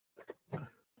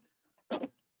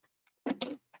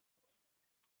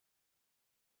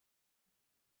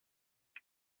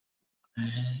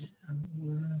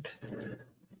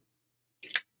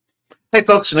Hey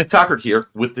folks, Nick Tucker here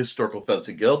with the Historical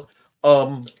Fencing Guild.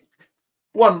 Um,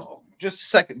 just a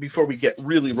second before we get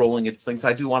really rolling into things,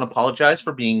 I do want to apologize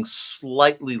for being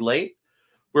slightly late.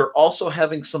 We're also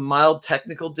having some mild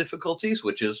technical difficulties,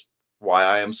 which is why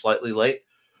I am slightly late.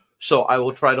 So I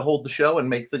will try to hold the show and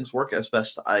make things work as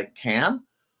best I can.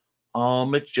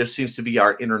 It just seems to be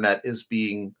our internet is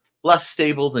being less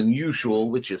stable than usual,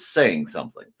 which is saying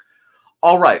something.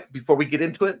 All right, before we get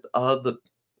into it,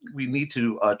 we need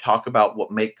to talk about what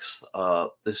makes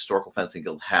the Historical Fencing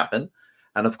Guild happen.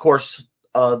 And of course,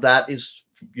 that is,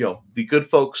 the good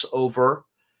folks over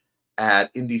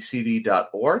at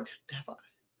IndieCD.org,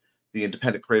 the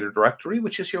Independent Creator Directory,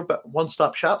 which is your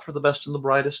one-stop shop for the best and the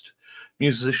brightest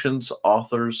musicians,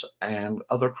 authors, and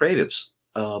other creatives.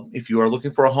 If you are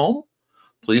looking for a home,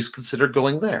 please consider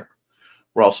going there.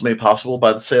 We're also made possible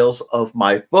by the sales of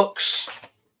my books,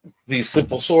 The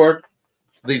Simple Sword,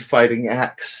 The Fighting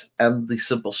Axe, and The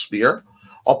Simple Spear,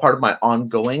 all part of my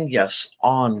ongoing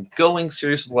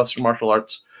series of Western martial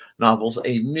arts novels.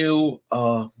 A new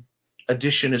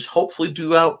edition is hopefully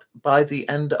due out by the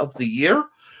end of the year.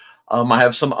 I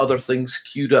have some other things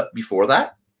queued up before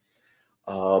that.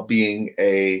 Being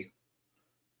a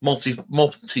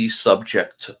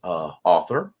multi-subject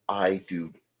author, I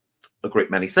do a great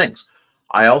many things.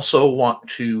 I also want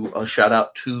to shout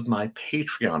out to my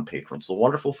Patreon patrons, the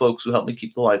wonderful folks who help me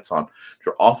keep the lights on.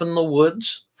 You're Off in the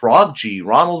Woods, Frog G,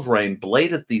 Ronald Rain,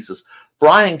 Bladed Thesis,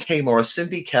 Brian K. Morris,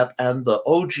 Cindy Kep, and the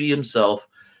OG himself,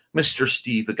 Mr.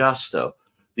 Steve Augusto.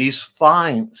 These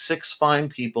six fine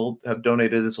people have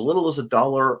donated as little as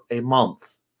 $1 a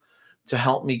month to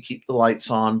help me keep the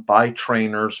lights on, buy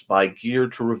trainers, buy gear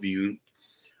to review,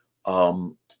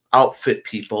 outfit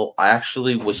people. I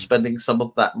actually was spending some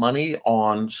of that money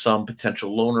on some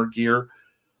potential loaner gear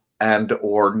and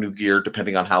or new gear,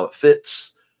 depending on how it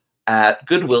fits, at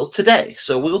Goodwill today.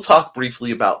 So we'll talk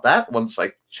briefly about that once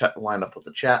I line up with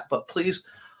the chat. But please,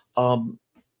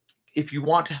 if you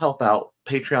want to help out,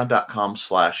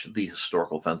 patreon.com/The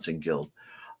Historical Fencing Guild.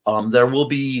 There will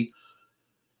be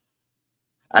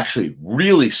actually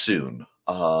really soon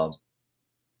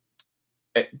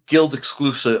Guild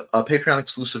exclusive, Patreon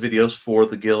exclusive videos for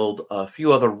the Guild. A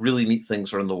few other really neat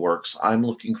things are in the works. I'm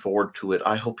looking forward to it.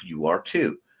 I hope you are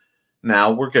too. Now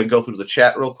we're going to go through the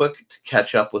chat real quick to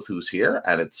catch up with who's here.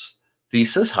 And it's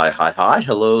Thesis. Hi.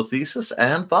 Hello, Thesis.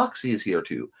 And Foxy is here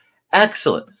too.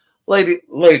 Excellent.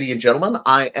 Lady and gentlemen,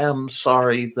 I am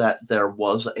sorry that there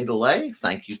was a delay.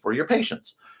 Thank you for your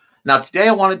patience. Now, today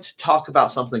I wanted to talk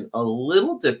about something a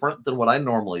little different than what I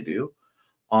normally do.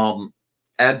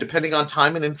 And depending on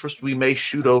time and interest, we may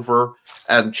shoot over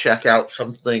and check out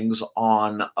some things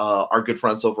on our good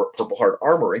friends over at Purple Heart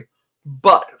Armory.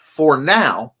 But for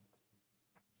now,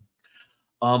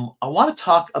 I want to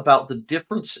talk about the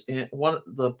difference in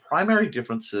the primary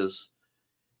differences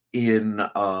in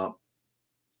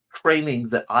training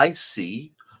that I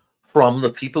see from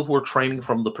the people who are training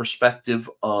from the perspective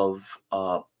of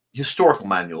historical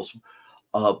manuals.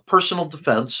 Personal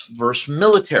defense versus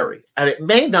military. And it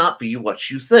may not be what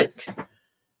you think.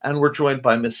 And we're joined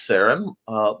by Miss Saren,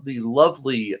 the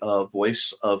lovely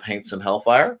voice of Haints and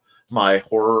Hellfire, my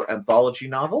horror anthology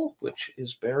novel, which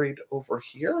is buried over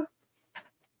here.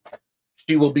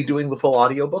 She will be doing the full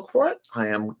audiobook for it. I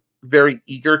am very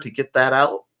eager to get that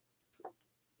out.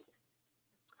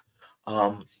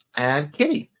 And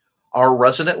Kitty, our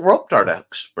resident rope dart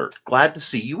expert. Glad to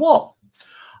see you all.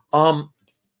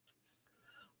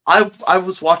 I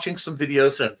was watching some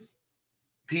videos of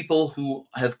people who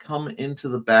have come into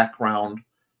the background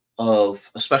of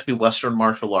especially Western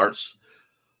martial arts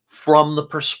from the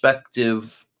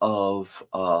perspective of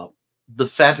the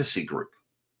fantasy group.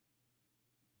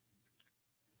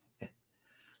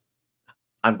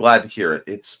 I'm glad to hear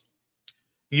it.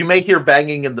 You may hear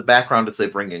banging in the background as they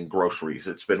bring in groceries.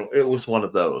 It was one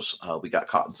of those. We got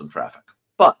caught in some traffic,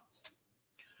 but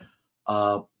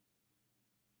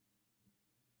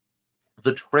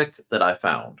the trick that I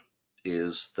found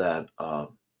is that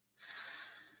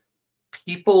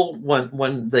people,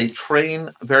 when they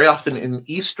train, very often in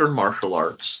Eastern martial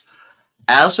arts,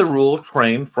 as a rule,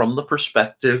 train from the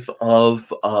perspective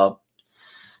of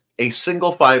a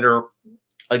single fighter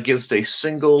against a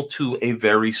single to a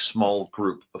very small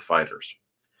group of fighters.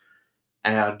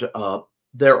 And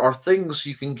there are things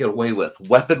you can get away with,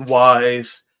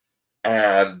 weapon-wise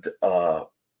and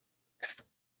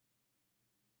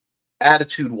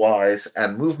attitude-wise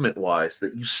and movement-wise,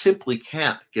 that you simply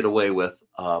can't get away with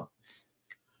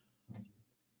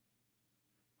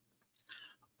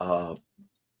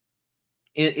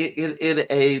in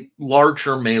a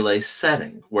larger melee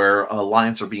setting where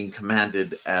lines are being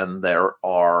commanded and there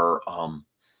are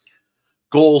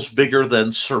goals bigger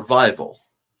than survival.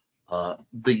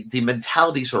 The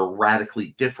mentalities are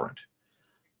radically different.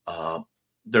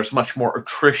 There's much more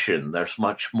attrition. There's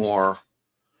much more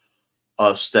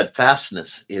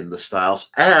steadfastness in the styles,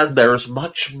 and there's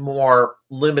much more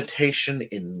limitation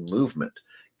in movement.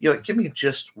 You know, give me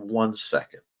just 1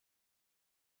 second.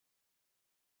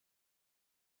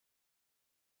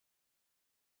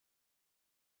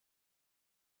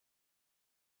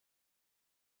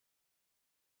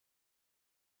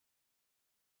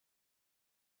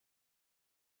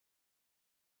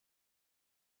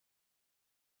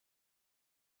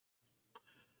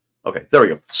 Okay, there we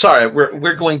go. Sorry,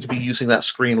 we're going to be using that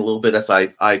screen a little bit as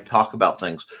I talk about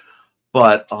things,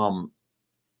 but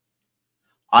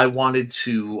I wanted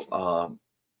to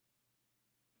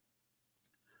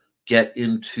get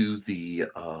into the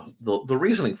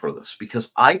reasoning for this,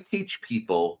 because I teach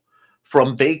people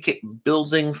from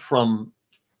building from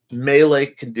melee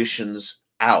conditions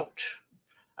out,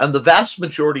 and the vast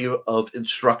majority of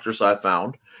instructors I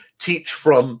found teach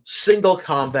from single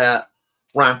combat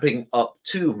ramping up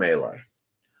to melee.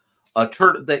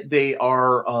 They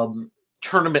are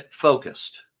tournament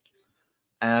focused.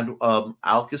 And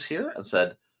Alec is here and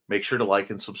said, make sure to like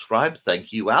and subscribe.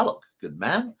 Thank you, Alec. Good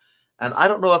man. And I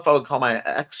don't know if I would call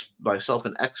myself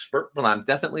an expert, but I'm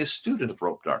definitely a student of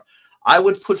rope dart. I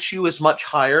would put you as much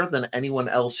higher than anyone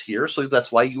else here, so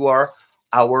that's why you are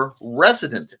our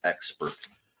resident expert.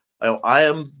 I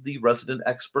am the resident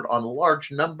expert on a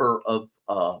large number of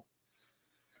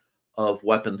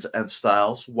weapons and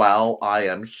styles while I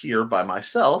am here by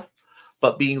myself.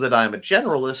 But being that I'm a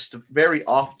generalist, very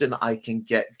often I can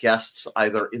get guests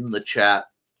either in the chat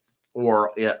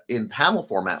or in panel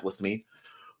format with me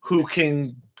who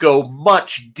can go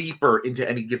much deeper into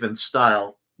any given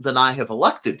style than I have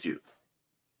elected to,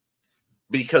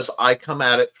 because I come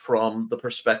at it from the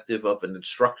perspective of an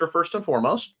instructor first and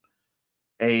foremost,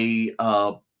 a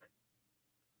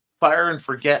fire and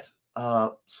forget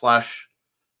slash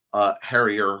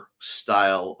Harrier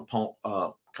style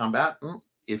combatant,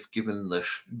 if given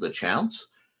the chance,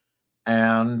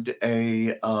 and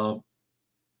a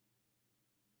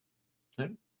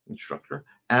instructor,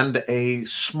 and a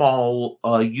small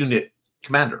unit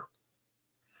commander.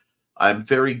 I'm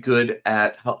very good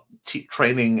at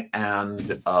training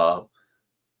and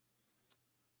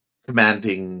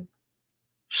commanding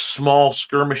small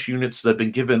skirmish units that have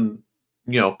been given,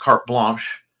 carte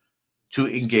blanche to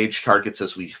engage targets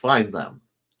as we find them.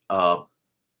 Go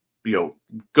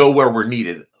where we're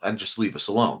needed and just leave us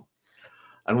alone.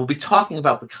 And we'll be talking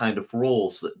about the kind of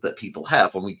roles that people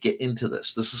have when we get into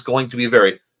this. This is going to be a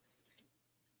very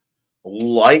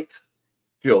light,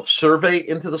 survey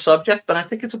into the subject, but I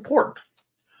think it's important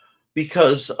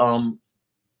because,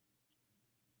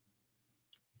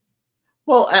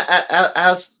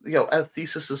 as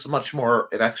Thesis is much more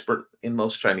an expert in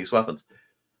most Chinese weapons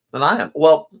than I am.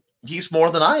 Well, he's more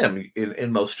than I am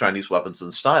in most Chinese weapons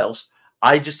and styles.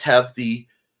 I just have the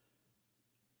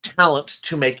talent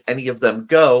to make any of them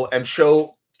go and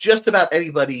show just about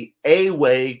anybody a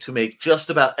way to make just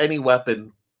about any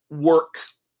weapon work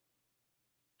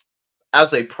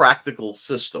as a practical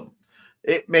system.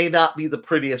 It may not be the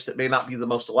prettiest, it may not be the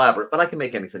most elaborate, but I can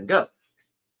make anything go.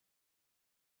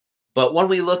 But when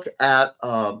we look at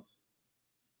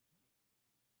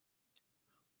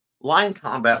line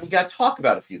combat, we got to talk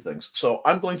about a few things. So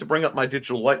I'm going to bring up my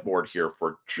digital whiteboard here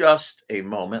for just a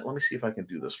moment. Let me see if I can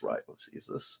do this right. Let's see,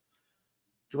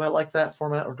 do I like that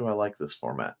format or do I like this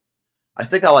format? I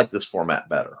think I like this format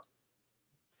better.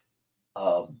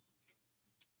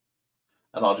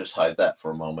 And I'll just hide that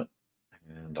for a moment.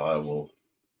 And I will,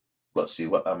 let's see,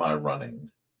 what am I running?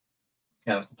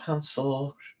 Mechanical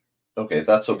pencil. Okay,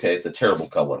 that's okay. It's a terrible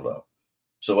color though.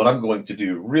 So what I'm going to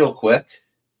do real quick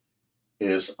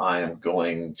is I am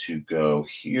going to go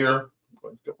here. I'm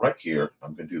going to go right here.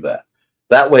 I'm going to do that.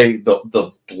 That way,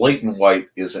 the blatant white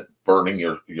isn't burning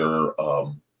your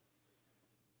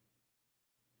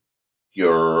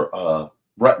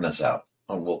retinas out.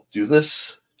 And we'll do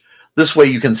this. This way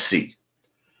you can see.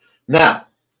 Now,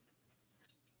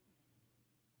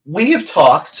 we have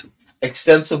talked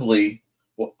extensively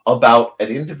about an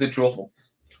individual.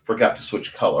 Forgot to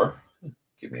switch color.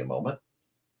 Give me a moment.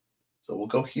 So we'll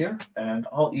go here, and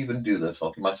I'll even do this.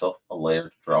 I'll give myself a layer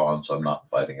to draw on so I'm not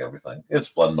fighting everything. It's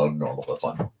blend mode normal, that's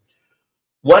fine.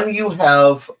 When you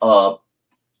have an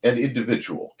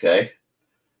individual, okay,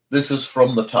 this is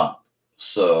from the top.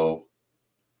 So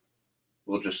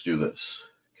we'll just do this,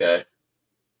 okay?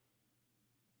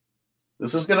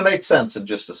 This is going to make sense in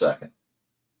just a second.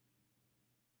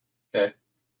 Okay?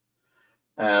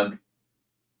 And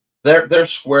They're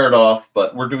squared off,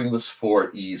 but we're doing this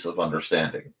for ease of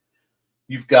understanding.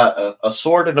 You've got a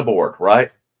sword and a board,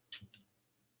 right?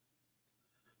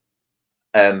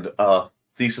 And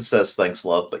Thesis says, thanks,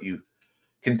 love, but you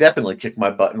can definitely kick my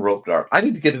butt in rope dart. I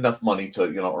need to get enough money to,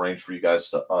 arrange for you guys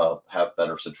to have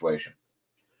better situation.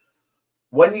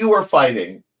 When you are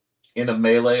fighting in a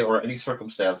melee or any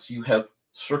circumstance, you have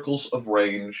circles of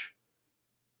range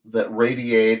that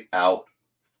radiate out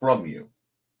from you.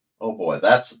 Oh boy,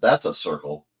 that's a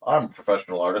circle. I'm a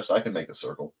professional artist. I can make a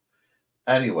circle.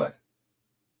 Anyway,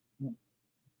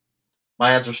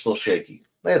 my hands are still shaky.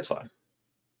 It's fine.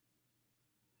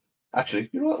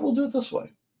 Actually, you know what? We'll do it this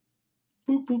way.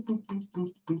 Boop, boop, boop, boop,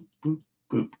 boop, boop, boop,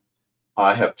 boop.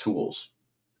 I have tools.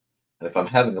 And if I'm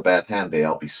having a bad hand day,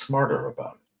 I'll be smarter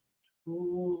about it.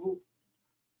 Ooh.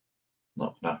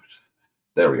 No, not.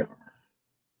 There we are.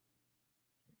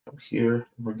 Come here,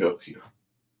 we go here.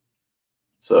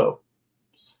 So,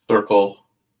 circle.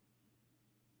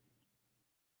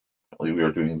 We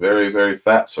are doing very, very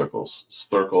fat circles.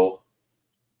 Circle.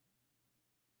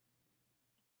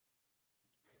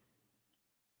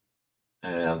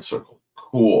 And circle.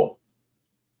 Cool.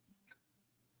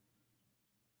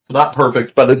 Not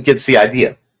perfect, but it gets the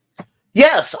idea.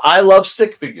 Yes, I love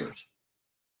stick figures.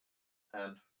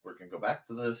 And we're going to go back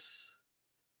to this.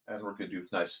 And we're going to do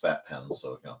nice fat pens.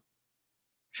 So,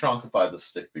 chunkify the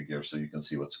stick figure so you can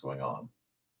see what's going on.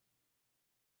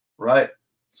 Right?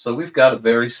 So we've got a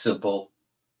very simple,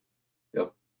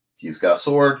 he's got a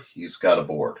sword, he's got a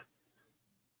board.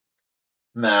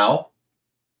 Now,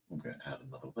 I'm going to add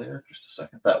another layer, just a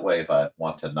second. That way, if I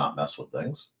want to not mess with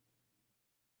things.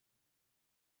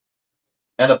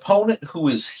 An opponent who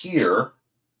is here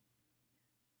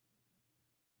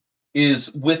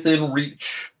is within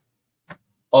reach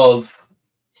of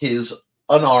his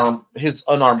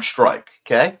unarmed strike,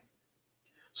 okay?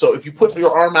 So if you put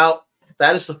your arm out,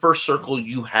 that is the first circle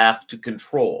you have to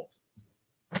control.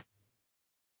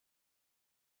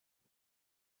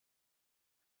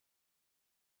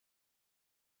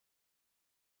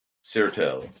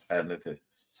 Cirto, admit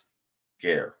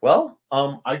Gare. Well,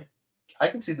 I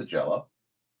can see the jello.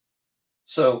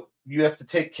 So you have to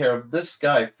take care of this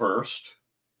guy first.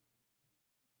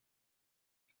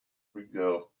 We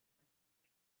go.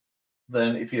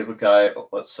 Then if you have a guy,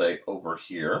 let's say over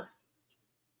here,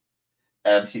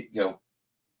 and he,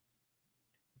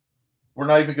 we're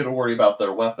not even going to worry about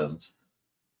their weapons.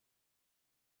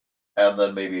 And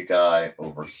then maybe a guy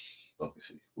over here. Let me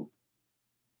see.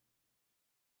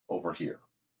 Over here.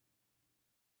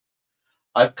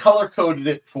 I've color-coded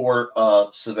it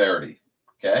for severity.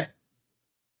 Okay?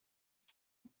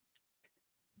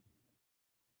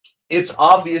 It's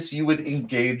obvious you would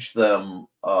engage them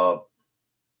 1,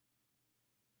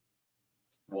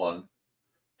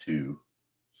 2,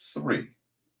 3.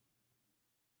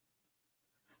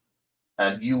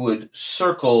 And you would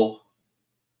circle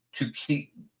to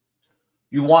keep.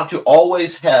 You want to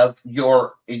always have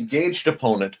your engaged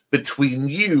opponent between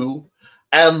you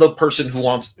and the person who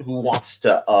wants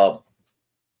to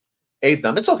aid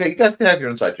them. It's okay. You guys can have your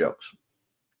inside jokes.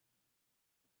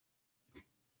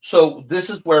 So this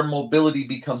is where mobility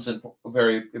becomes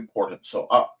very important. So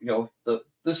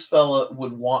this fella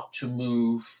would want to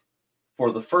move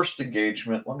for the first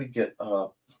engagement. Let me get a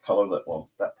color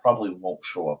that probably won't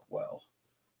show up well.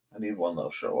 I need one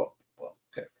that'll show up well.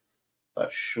 Okay,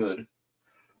 that should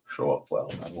show up well,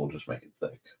 and we'll just make it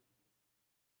thick.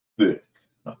 Thick.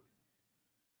 No.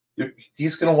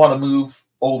 He's going to want to move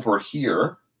over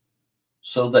here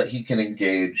so that he can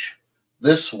engage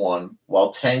this one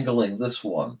while tangling this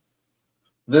one.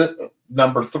 The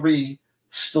number 3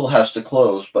 still has to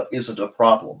close, but isn't a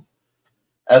problem.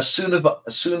 As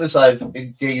soon as I've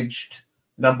engaged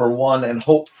number 1 and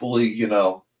hopefully,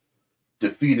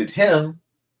 defeated him,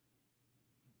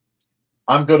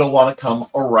 I'm going to want to come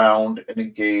around and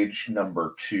engage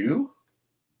number 2.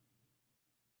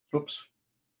 Oops.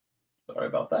 Sorry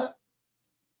about that.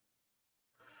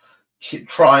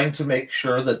 Trying to make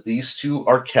sure that these two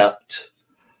are kept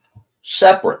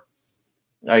separate.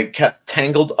 I kept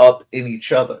tangled up in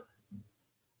each other.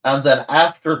 And then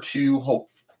after 2,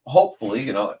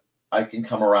 hopefully, I can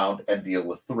come around and deal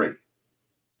with 3.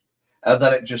 And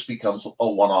then it just becomes a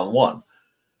one-on-one.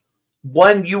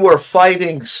 When you are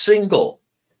fighting single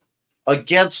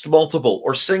against multiple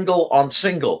or single on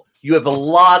single, you have a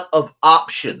lot of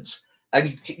options.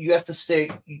 And you have to stay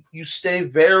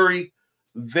very,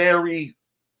 very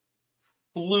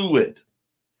fluid.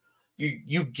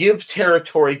 You give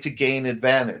territory to gain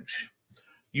advantage.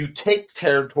 You take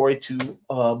territory to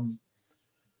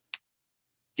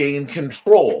gain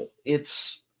control.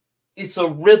 It's a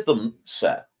rhythm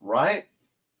set, right?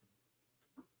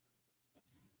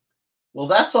 Well,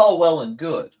 that's all well and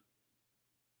good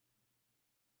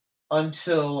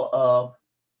until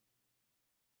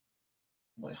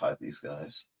let me hide these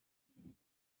guys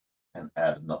and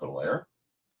add another layer.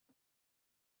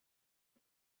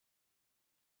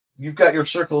 You've got your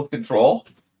circle of control,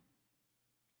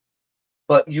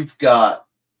 but you've got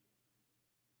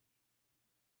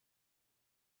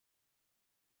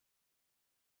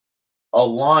a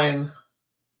line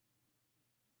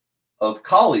of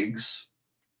colleagues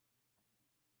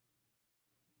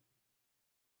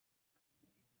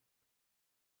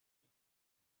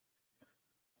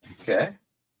okay,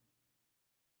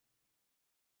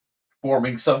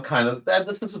 forming some kind of that.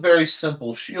 This is a very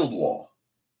simple shield wall.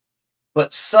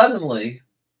 But suddenly,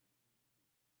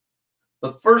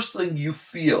 the first thing you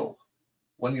feel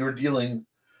when you're dealing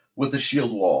with a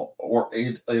shield wall or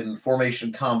in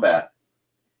formation combat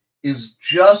is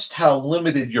just how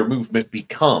limited your movement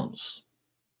becomes.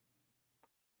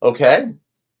 Okay?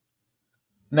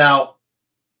 Now,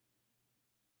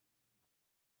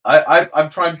 I'm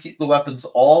trying to keep the weapons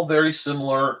all very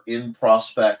similar in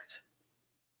prospect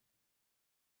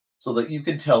so that you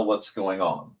can tell what's going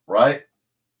on, right?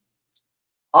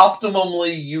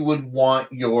 Optimally, you would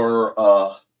want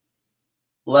your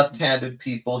left-handed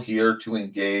people here to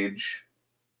engage,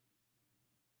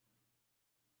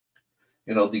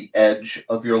 the edge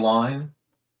of your line,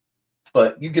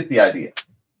 but you get the idea.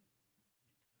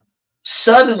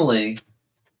 Suddenly,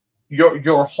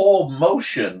 your whole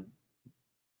motion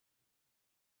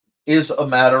is a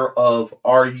matter of,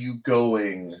 are you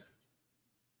going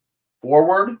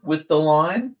forward with the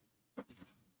line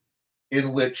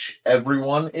in which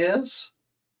everyone is?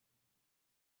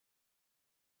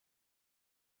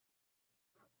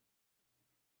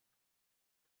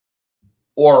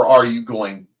 Or are you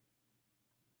going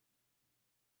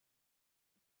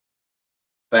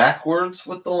backwards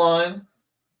with the line?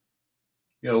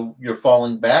 You're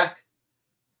falling back.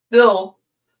 Still,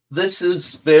 this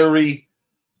is very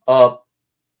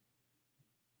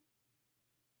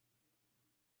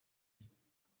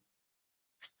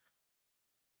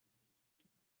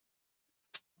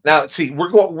now, see, we're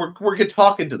going to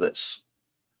talk into this.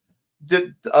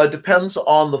 Depends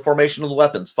on the formation of the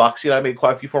weapons. Foxy and I made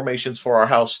quite a few formations for our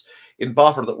house in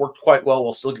Buffer that worked quite well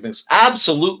while still giving us.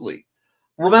 Absolutely.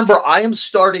 Remember, I am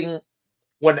starting,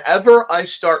 whenever I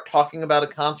start talking about a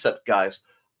concept, guys,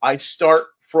 I start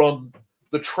from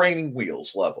the training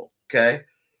wheels level, okay?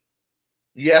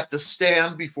 You have to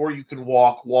stand before you can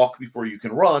walk, walk before you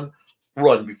can run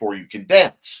before you can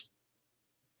dance.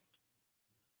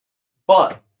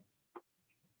 But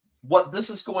what this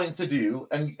is going to do,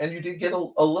 and you did get a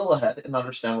little ahead and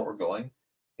understand what we're going,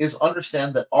 is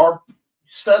understand that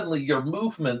suddenly your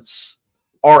movements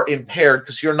are impaired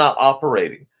because you're not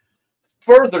operating.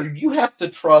 Further, you have to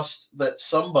trust that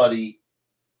somebody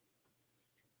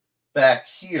back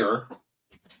here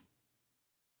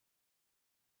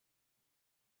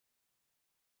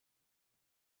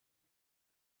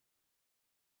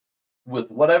with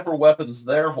whatever weapons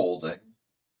they're holding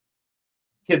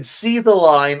can see the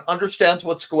line, understands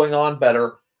what's going on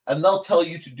better, and they'll tell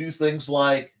you to do things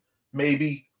like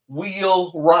maybe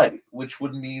wheel right, which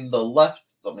would mean the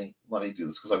left. Let me do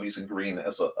this because I'm using green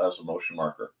as a motion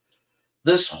marker.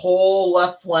 This whole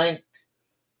left flank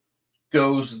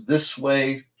goes this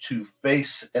way to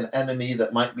face an enemy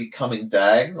that might be coming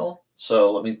diagonal.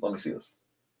 So let me see this.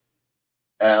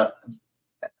 So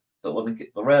let me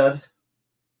get the red.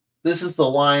 This is the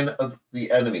line of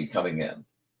the enemy coming in.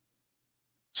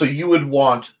 So you would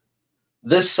want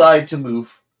this side to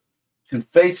move to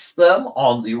face them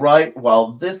on the right,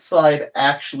 while this side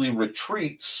actually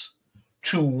retreats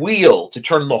to wheel, to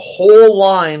turn the whole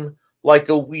line like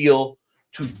a wheel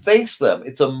to face them.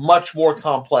 It's a much more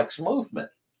complex movement.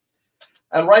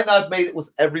 And right now I've made it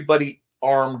with everybody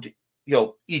armed,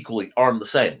 equally armed the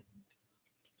same.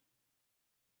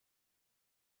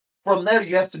 From there,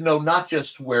 you have to know not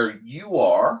just where you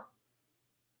are,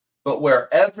 but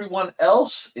where everyone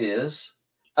else is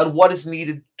and what is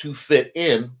needed to fit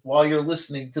in while you're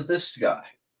listening to this guy.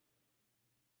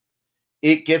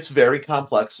 It gets very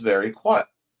complex very quick.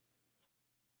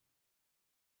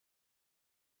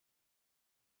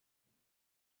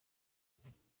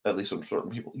 At least from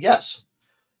certain people. Yes.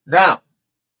 Now,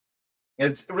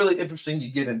 it's really interesting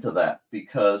you get into that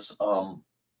because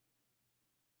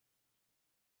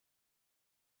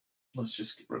let's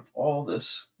just get rid of all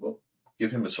this. Well,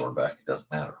 give him his sword back. It doesn't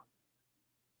matter.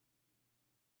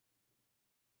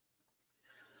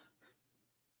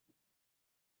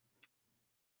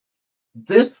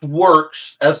 This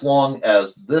works as long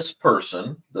as this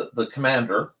person, the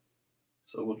commander,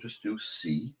 so we'll just do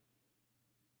C,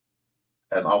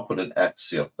 and I'll put an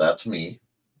X, yep, that's me,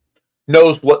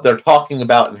 knows what they're talking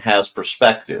about and has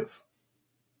perspective.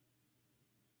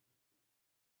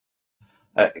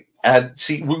 And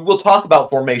see, we will talk about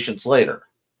formations later.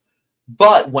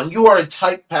 But when you are in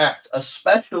tight packed,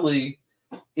 especially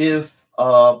if,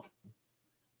 give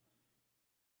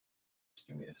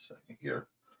me a second here,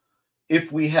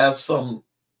 if we have some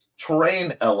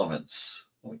terrain elements,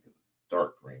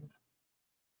 dark green.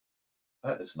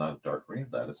 That is not a dark green.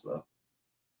 That is the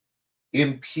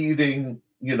impeding,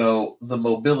 the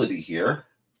mobility here.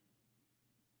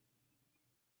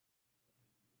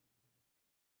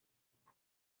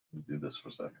 Let me do this for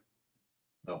a second.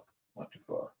 No, not too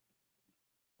far.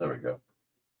 There we go.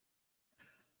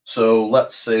 So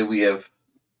let's say we have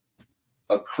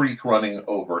a creek running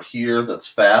over here that's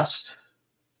fast,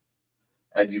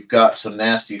 and you've got some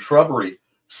nasty shrubbery.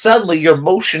 Suddenly your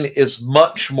motion is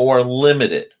much more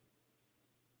limited.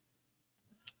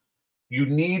 You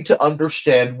need to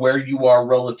understand where you are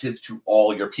relative to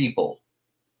all your people.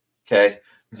 Okay?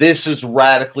 This is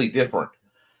radically different.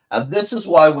 And this is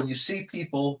why when you see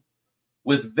people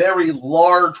with very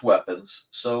large weapons,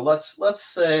 so let's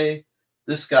say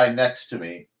this guy next to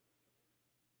me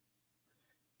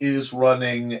is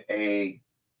running I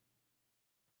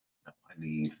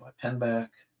need my pen back.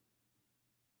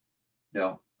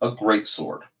 A great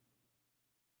sword.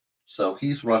 So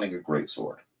he's running a great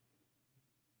sword.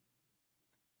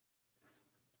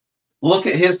 Look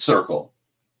at his circle.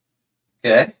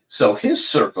 Okay, so his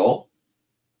circle,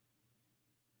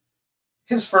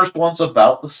 his first one's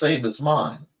about the same as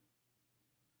mine,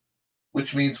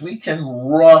 which means we can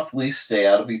roughly stay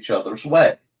out of each other's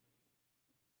way.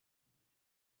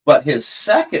 But his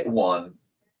second one,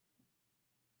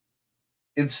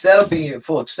 instead of being at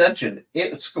full extension,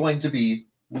 it's going to be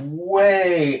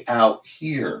way out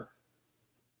here.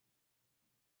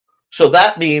 So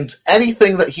that means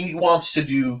anything that he wants to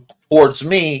do towards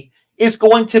me is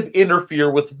going to interfere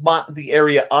with the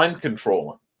area I'm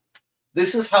controlling.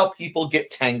 This is how people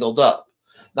get tangled up.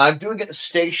 Now, I'm doing it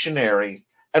stationary,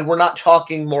 and we're not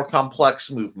talking more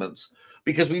complex movements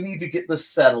because we need to get this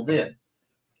settled in.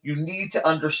 You need to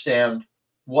understand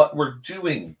what we're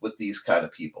doing with these kind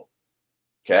of people.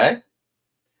 Okay?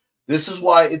 This is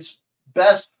why it's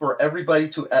best for everybody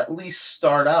to at least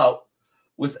start out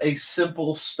with a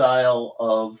simple style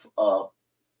of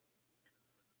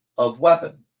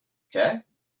weapon. Okay?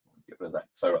 Get rid of that.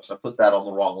 Sorry, I put that on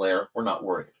the wrong layer. We're not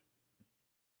worried.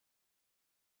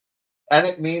 And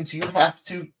it means you have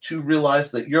to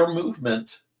realize that your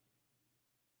movement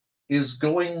is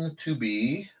going to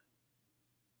be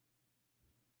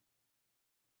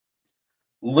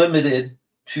limited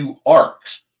to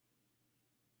arcs.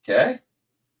 Okay?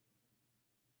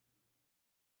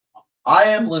 I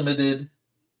am limited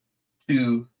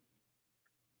to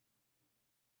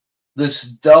this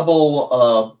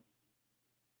double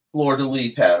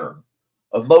fleur-de-lis pattern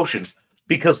of motion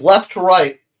because left to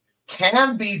right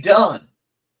can be done.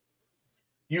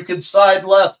 You can side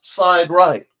left, side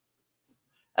right,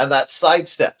 and that's side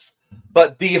steps.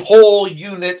 But the whole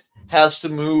unit has to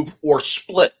move or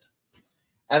split.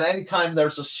 And anytime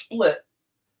there's a split,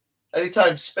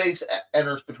 anytime space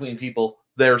enters between people,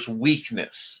 there's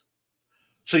weakness.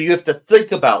 So you have to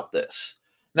think about this.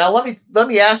 Now, let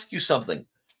me ask you something.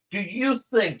 Do you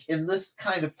think in this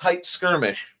kind of tight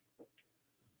skirmish,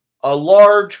 a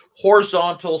large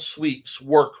horizontal sweeps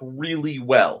work really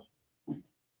well?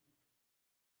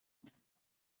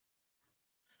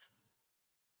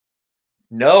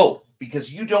 No,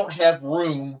 because you don't have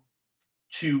room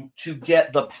to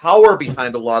get the power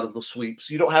behind a lot of the sweeps.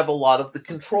 You don't have a lot of the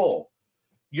control.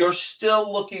 You're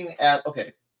still looking at,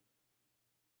 okay,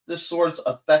 this sword's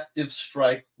effective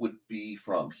strike would be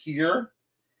from here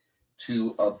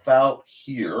to about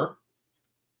here.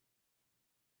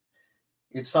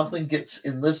 If something gets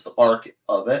in this arc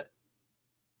of it,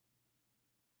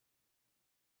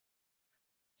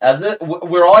 and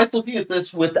we're always looking at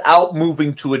this without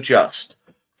moving to adjust.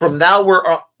 From now,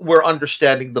 we're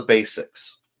understanding the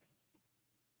basics.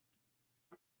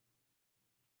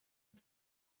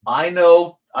 I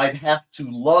know I'd have to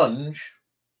lunge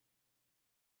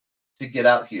to get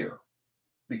out here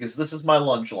because this is my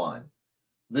lunge line.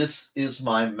 This is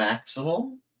my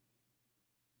maximum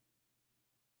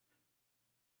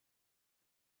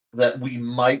that we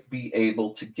might be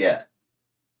able to get.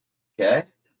 Okay?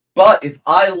 But if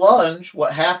I lunge,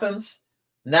 what happens?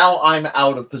 Now I'm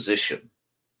out of position,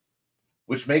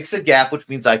 which makes a gap, which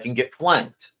means I can get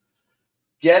flanked.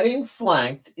 Getting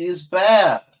flanked is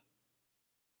bad.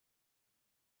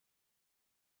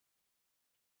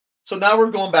 So now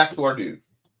we're going back to our dude.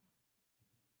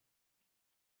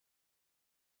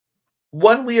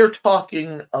 when we are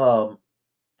talking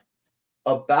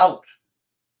about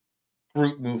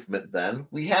group movement, then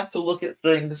we have to look at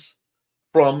things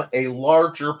from a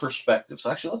larger perspective.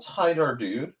 So actually, let's hide our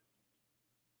dude.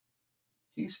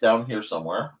 He's down here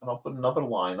somewhere, and I'll put another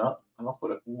line up, and I'll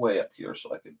put it way up here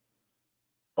so I can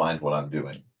find what I'm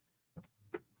doing.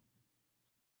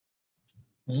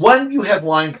 When you have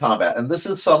line combat, and this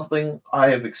is something I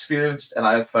have experienced and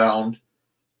I have found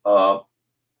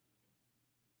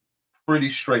pretty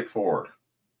straightforward.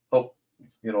 Oh,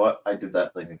 you know what? I did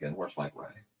that thing again. Where's my gray?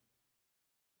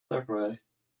 Is that gray?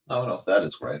 No, that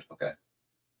is gray. Okay.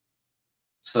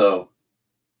 So,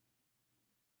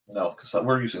 no, because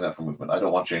we're using that for movement. I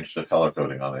don't want to change the color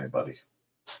coding on anybody.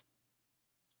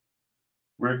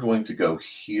 We're going to go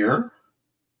here,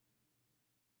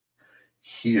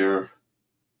 here,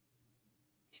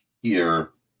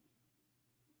 here,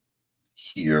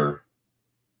 here,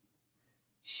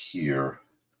 here,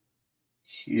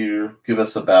 here. Give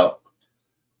us about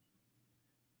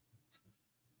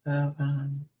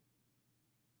 7.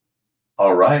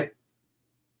 All right.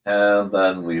 And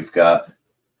then we've got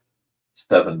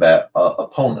 7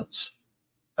 opponents.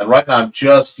 And right now I'm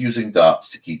just using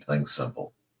dots to keep things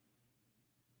simple.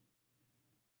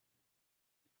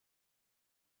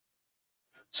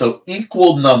 So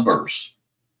equal numbers.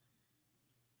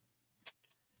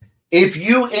 If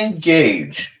you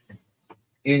engage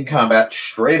in combat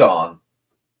straight on,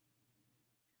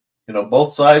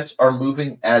 both sides are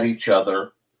moving at each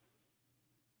other,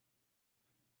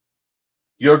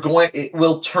 it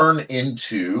will turn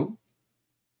into,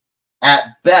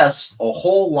 at best, a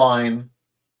whole line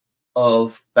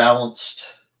of balanced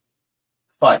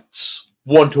fights,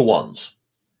 one-to-ones.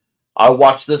 I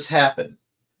watched this happen.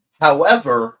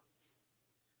 However,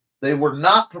 they were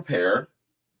not prepared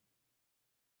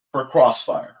for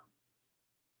crossfire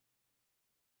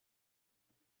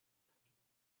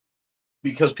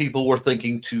because people were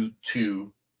thinking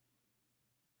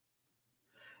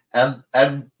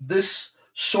and this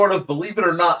sort of, believe it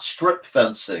or not, strip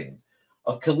fencing,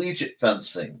 collegiate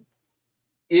fencing,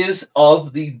 is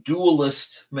of the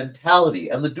duelist mentality.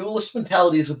 And the duelist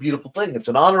mentality is a beautiful thing. It's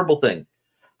an honorable thing.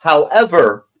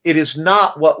 However, it is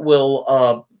not what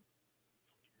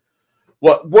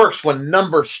works when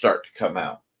numbers start to come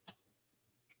out.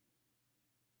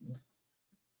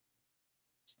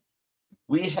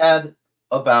 We had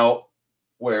about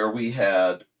where we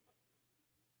had,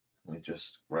 let me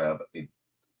just grab a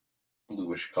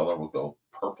bluish color. We'll go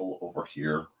purple over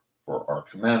here for our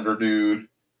commander dude,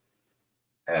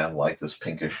 and like this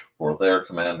pinkish for their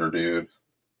commander dude.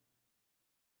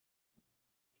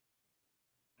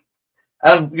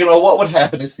 And what would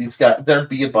happen is these guys, there'd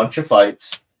be a bunch of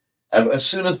fights, and as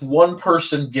soon as one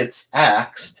person gets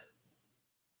axed,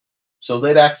 so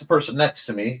they'd axe the person next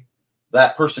to me,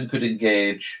 that person could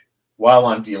engage while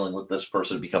I'm dealing with this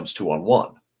person. It becomes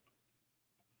 2-on-1.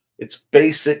 It's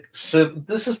basic.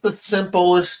 This is the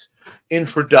simplest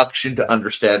introduction to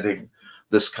understanding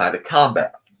this kind of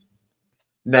combat.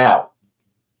 Now,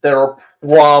 there are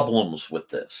problems with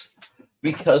this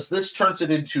because this turns it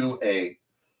into a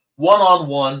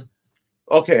one-on-one.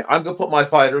 Okay, I'm going to put my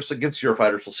fighters against your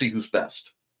fighters. We'll see who's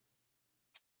best.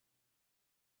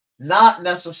 Not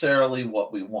necessarily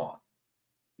what we want.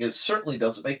 It certainly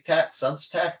doesn't make sense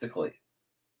tactically.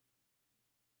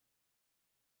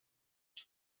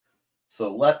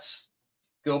 So let's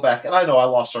go back. And I know I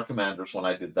lost our commanders when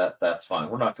I did that. That's fine.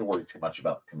 We're not going to worry too much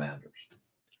about the commanders.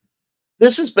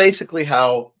 This is basically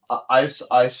how I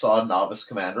saw novice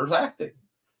commanders acting.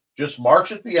 Just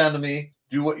march at the enemy,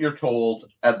 do what you're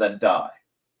told, and then die.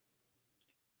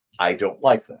 I don't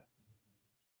like that.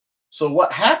 So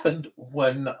what happened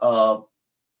when I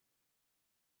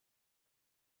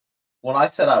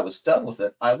said I was done with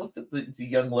it, I looked at the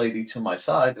young lady to my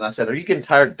side and I said, "Are you getting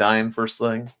tired of dying first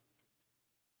thing?"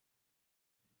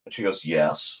 And she goes,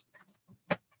 "Yes."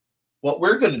 What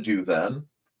we're going to do then,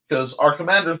 because our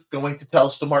commander's going to tell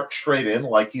us to march straight in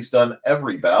like he's done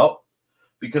every bout,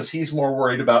 because he's more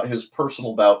worried about his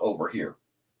personal bout over here.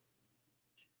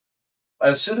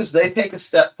 As soon as they take a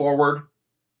step forward,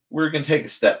 we're going to take a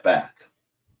step back.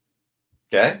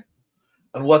 Okay?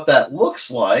 And what that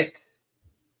looks like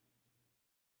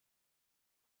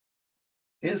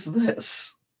is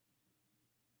this.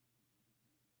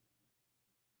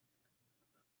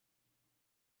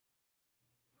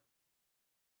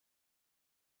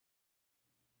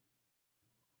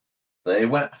 They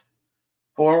went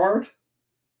forward.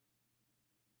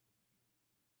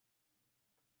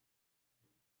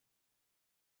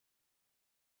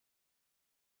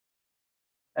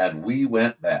 And we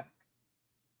went back.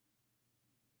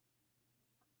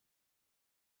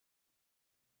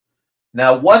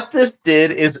 Now, what this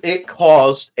did is it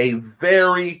caused a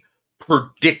very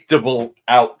predictable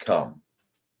outcome.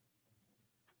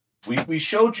 We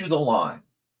showed you the line.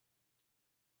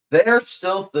 They're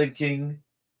still thinking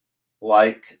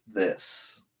like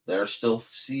this. They're still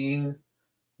seeing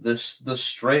the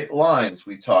straight lines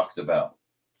we talked about.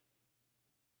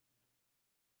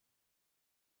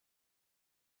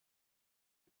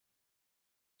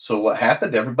 So what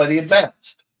happened? Everybody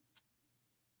advanced.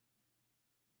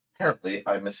 Apparently,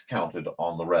 I miscounted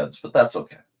on the reds, but that's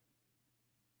okay.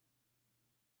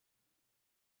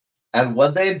 And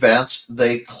when they advanced,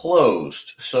 they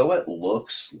closed. So it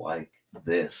looks like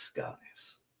this,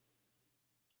 guys.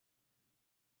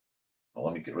 Well,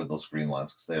 let me get rid of those green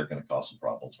lines because they are going to cause some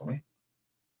problems for me.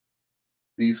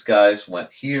 These guys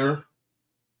went here.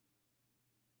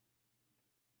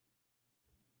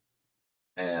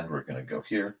 And we're going to go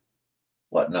here.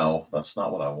 What? No, that's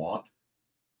not what I want.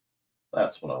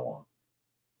 That's what I want.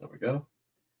 There we go.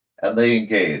 And they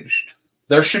engaged.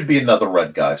 There should be another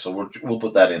red guy, so we'll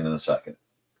put that in a second.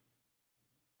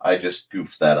 I just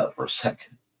goofed that up for a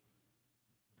second.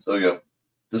 So you go.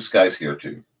 This guy's here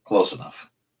too. Close enough.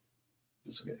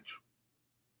 Disengage.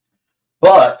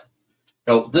 But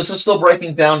this is still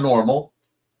breaking down normal.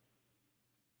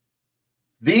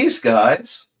 These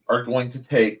guys are going to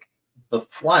take the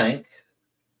flank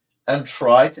and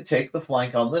try to take the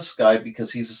flank on this guy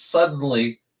because he's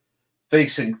suddenly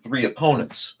facing 3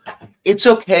 opponents. It's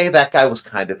okay. That guy was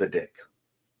kind of a dick.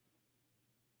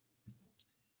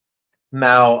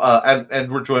 Now,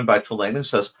 and we're joined by Trelane, who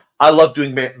says, I love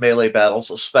doing melee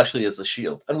battles, especially as a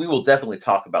shield. And we will definitely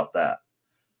talk about that.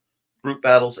 Group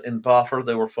battles in Buffer,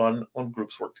 they were fun when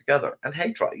groups work together. And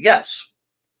hey, Troy, yes.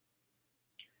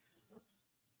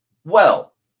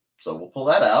 Well, so we'll pull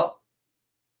that out.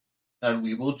 And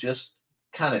we will just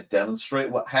kind of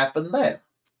demonstrate what happened there,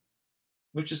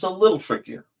 which is a little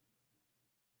trickier.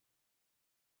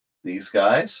 These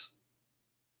guys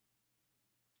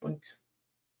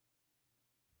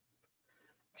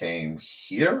came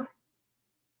here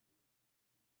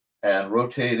and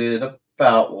rotated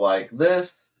about like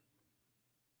this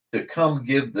to come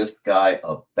give this guy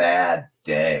a bad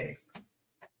day,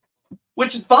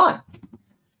 which is fine.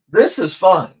 This is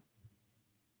fine.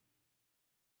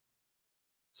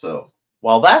 So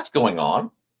while that's going on,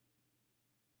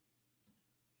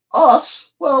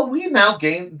 well, we now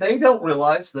gain, they don't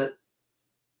realize that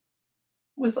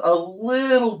with a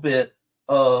little bit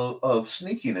of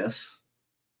sneakiness,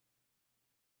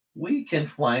 we can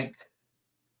flank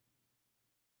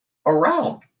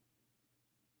around.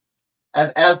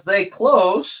 And as they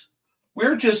close,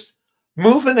 we're just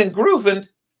moving and grooving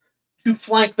to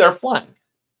flank their flank.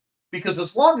 Because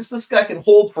as long as this guy can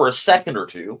hold for a second or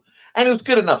two, and he was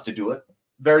good enough to do it,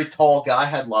 very tall guy,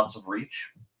 had lots of reach,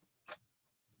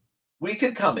 we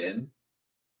could come in,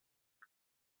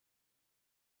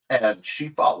 and she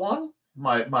fought one,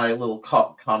 my little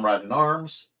comrade in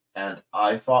arms, and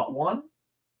I fought one.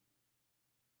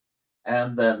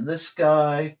 And then this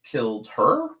guy killed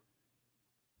her.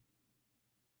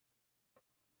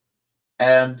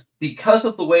 And because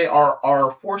of the way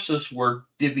our forces were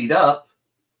divvied up,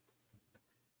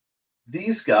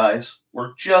 these guys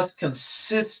were just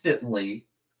consistently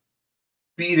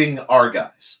beating our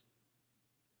guys.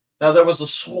 Now, there was a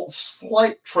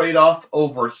slight trade-off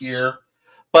over here,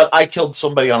 but I killed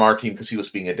somebody on our team because he was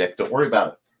being a dick. Don't worry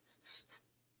about it.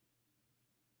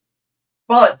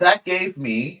 But that gave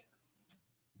me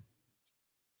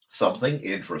something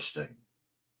interesting.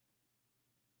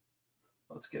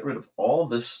 Let's get rid of all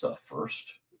this stuff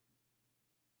first.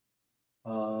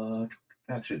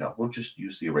 Actually, no, we'll just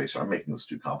use the eraser. I'm making this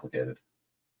too complicated.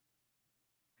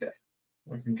 Okay,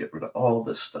 we can get rid of all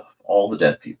this stuff, all the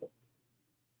dead people.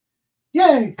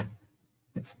 Yay!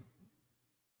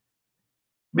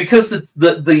 Because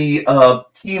the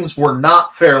teams were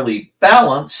not fairly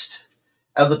balanced,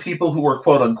 and the people who were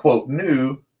quote unquote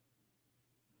new,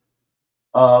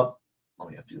 let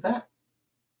me undo that.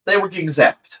 They were getting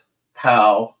zapped.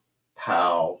 Pow,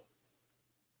 pow,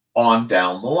 on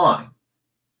down the line.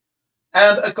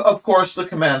 And, of course, the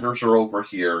commanders are over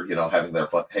here, having their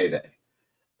heyday.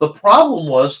 The problem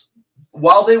was,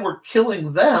 while they were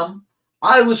killing them,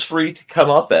 I was free to come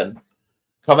up and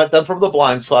come at them from the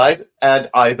blind side and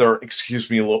either, excuse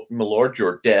me, my lord,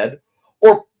 you're dead,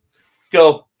 or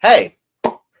go, hey,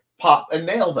 pop and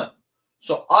nail them.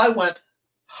 So I went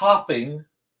hopping,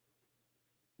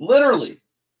 literally.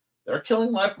 They're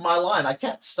killing my line. I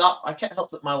can't stop. I can't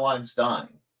help that my line's dying.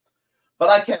 But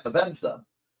I can't avenge them.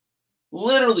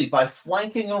 Literally by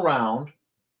flanking around,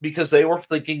 because they were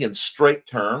thinking in straight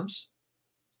terms,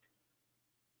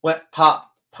 went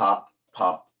pop, pop,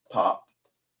 pop, pop,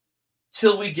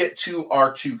 till we get to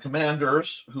our two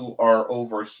commanders who are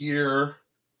over here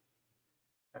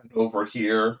and over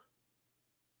here.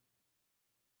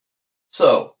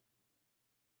 So,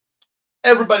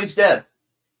 everybody's dead.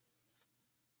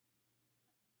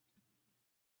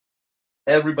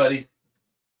 Everybody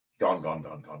gone, gone,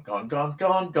 gone, gone, gone, gone,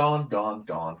 gone, gone, gone,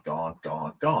 gone, gone,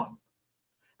 gone, gone.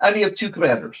 And you have two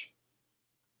commanders.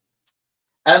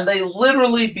 And they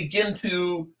literally begin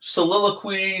to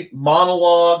soliloquy,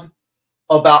 monologue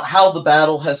about how the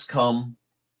battle has come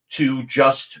to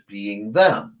just being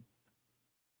them.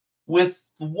 With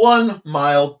one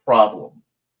mild problem.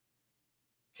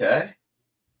 Okay?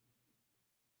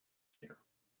 Here.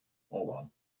 Hold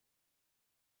on.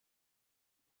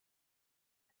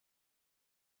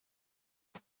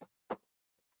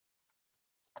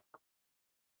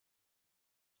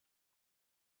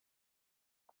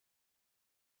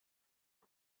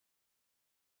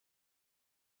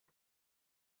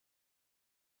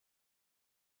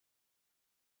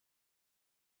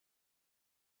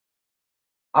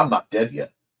 I'm not dead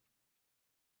yet.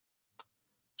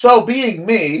 So, being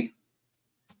me,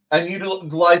 and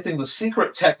utilizing the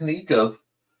secret technique of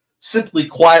simply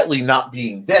quietly not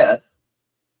being dead,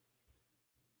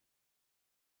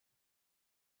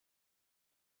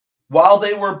 while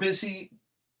they were busy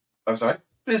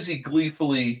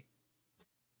gleefully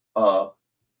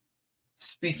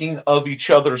speaking of each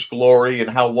other's glory and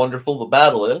how wonderful the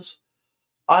battle is,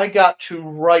 I got to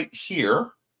right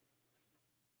here.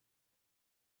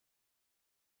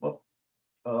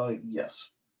 Well, yes.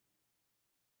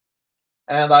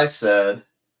 And I said,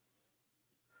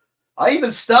 I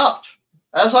even stopped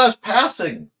as I was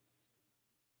passing.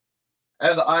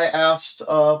 And I asked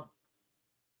the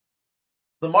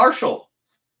marshal,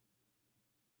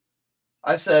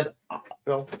 I said,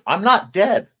 I'm not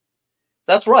dead.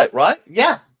 That's right?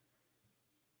 Yeah.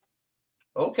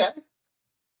 Okay.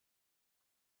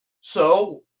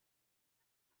 So,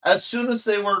 as soon as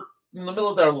they were in the middle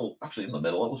of their little, actually in the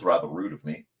middle, it was rather rude of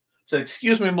me. I said,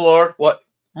 excuse me, my lord. What?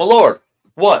 My lord.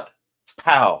 What?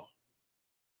 Pow.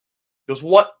 He goes,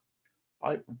 what?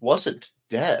 I wasn't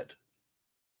dead.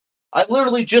 I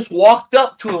literally just walked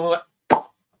up to him and went,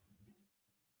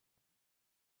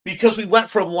 because we went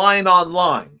from line on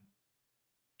line.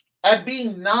 And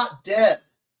being not dead.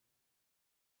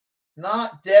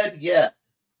 Not dead yet.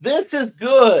 This is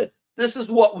good. This is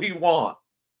what we want.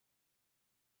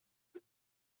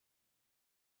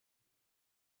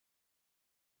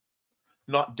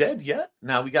 Not dead yet.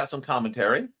 Now we got some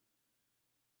commentary.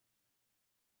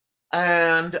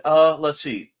 And let's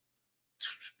see.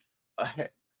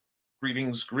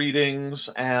 Greetings.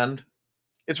 And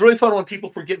it's really fun when people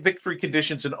forget victory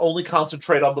conditions and only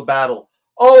concentrate on the battle.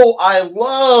 Oh, I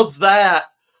love that.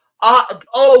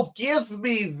 Oh, give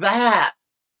me that.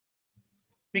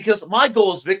 Because my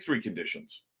goal is victory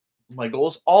conditions. My goal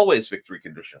is always victory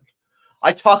conditions.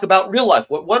 I talk about real life.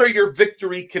 What are your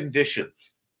victory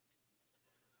conditions?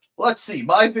 Let's see.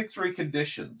 My victory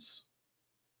conditions.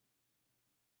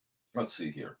 Let's see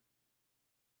here.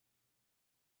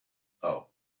 Oh,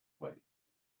 wait.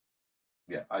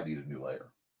 Yeah, I need a new layer.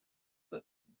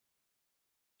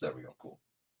 There we go. Cool.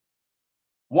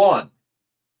 1.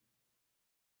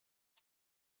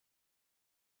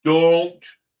 Don't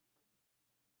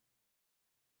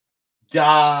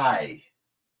die.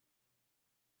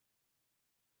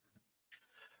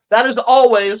 That is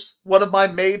always one of my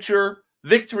major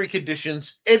victory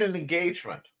conditions in an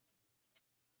engagement.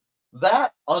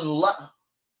 That unless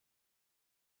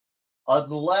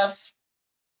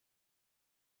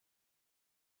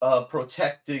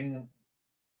protecting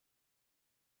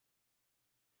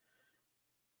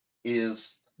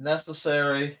is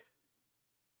necessary.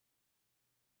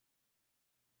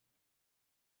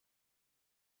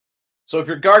 So if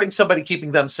you're guarding somebody,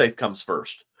 keeping them safe comes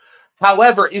first.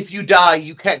 However, if you die,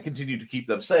 you can't continue to keep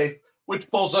them safe, which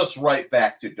pulls us right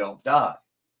back to don't die.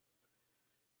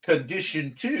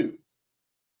 Condition 2.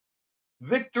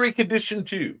 Victory condition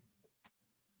 2.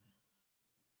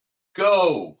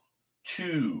 Go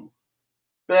to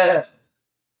bed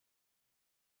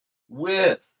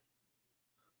with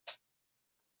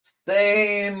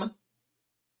same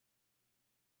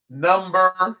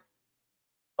number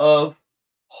of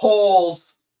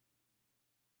holes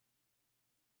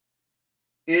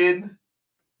in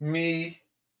me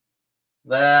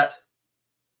that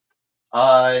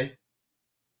I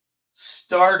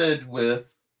started with.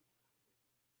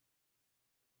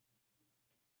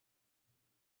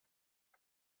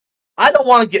 I don't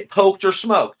want to get poked or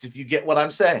smoked, if you get what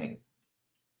I'm saying.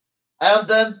 And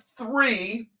then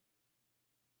 3,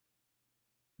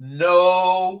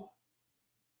 no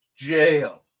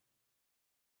jail.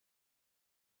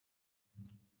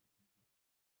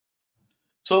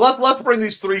 So let's bring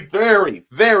these three very,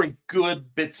 very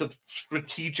good bits of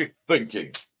strategic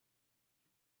thinking.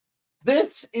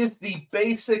 This is the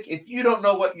basic. If you don't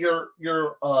know what your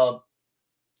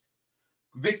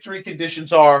victory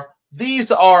conditions are, these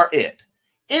are it.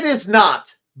 It is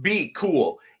not be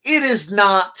cool. It is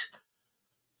not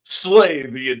slay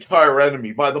the entire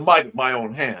enemy by the might of my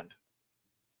own hand.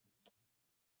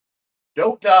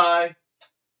 Don't die.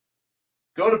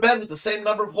 Go to bed with the same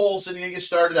number of holes that you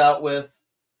started out with.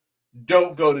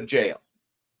 Don't go to jail.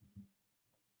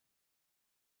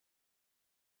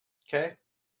 Okay?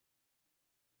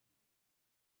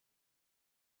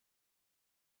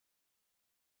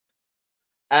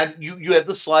 And you have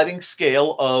the sliding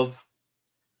scale of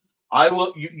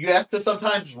you have to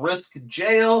sometimes risk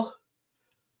jail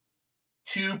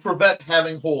to prevent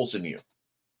having holes in you.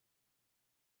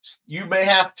 You may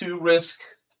have to risk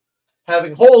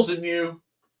having holes in you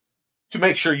to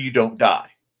make sure you don't die.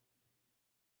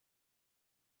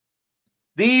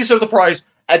 These are the priorities.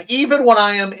 And even when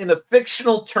I am in a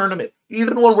fictional tournament,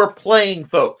 even when we're playing,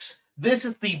 folks, this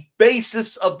is the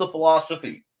basis of the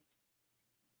philosophy.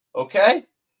 Okay?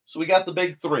 So we got the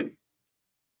big three.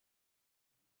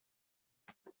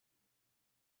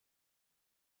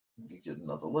 Let me get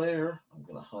another layer. I'm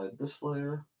going to hide this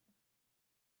layer.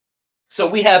 So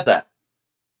we have that.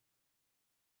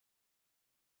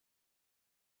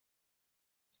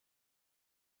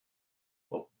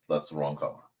 Oh, that's the wrong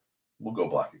color. We'll go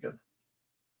black again.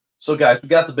 So, guys, we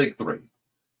got the big three.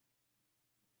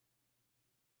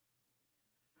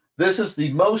 This is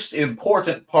the most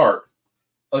important part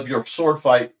of your sword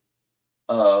fight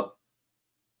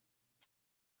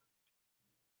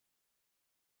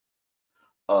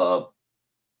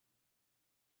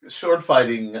sword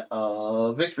fighting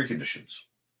victory conditions.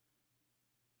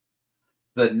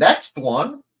 The next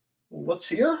one, what's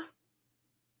here?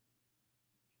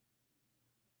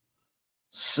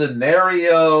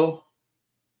 Scenario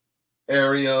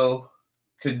area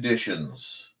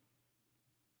conditions.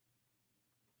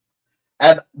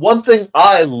 And one thing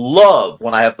I love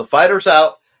when I have the fighters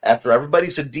out after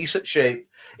everybody's in decent shape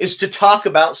is to talk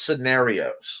about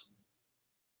scenarios.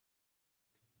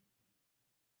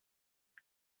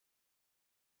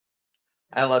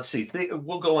 And let's see,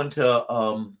 we'll go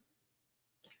into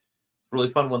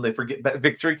really fun when they forget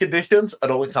victory conditions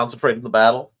and only concentrate on the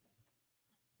battle.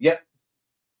 Yep.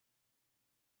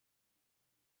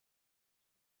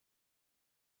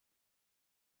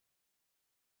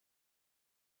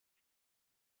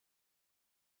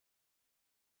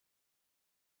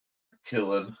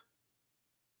 Killing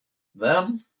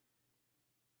them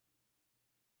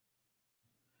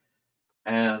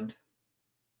and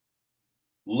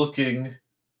looking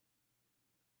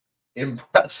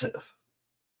impressive.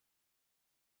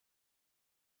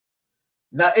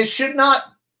 Now, it should not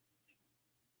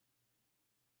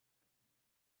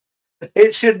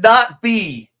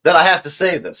be that I have to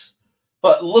say this,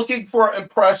 but looking for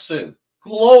impressive,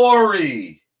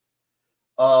 glory,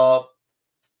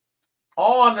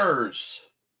 honors,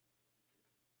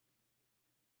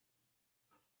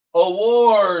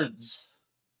 awards.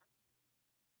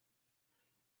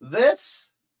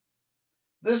 This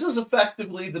is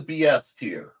effectively the BS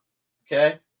tier,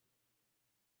 okay?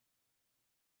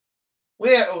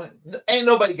 Ain't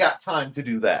nobody got time to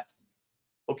do that,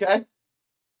 okay?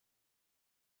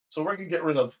 So we're going to get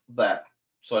rid of that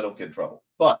so I don't get in trouble.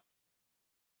 But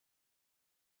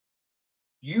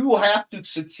you have to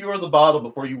secure the bottom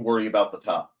before you worry about the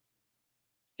top,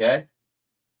 okay?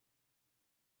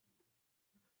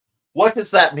 What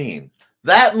does that mean?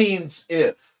 That means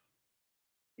if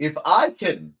I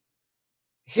can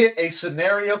hit a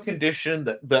scenario condition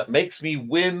that makes me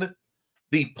win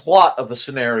the plot of the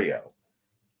scenario,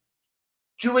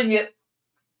 doing it,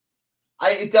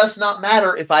 it does not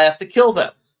matter if I have to kill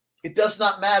them. It does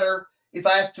not matter if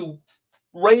I have to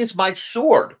raise my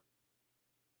sword.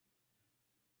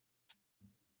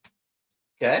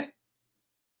 Okay?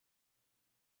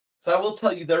 So I will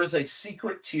tell you there is a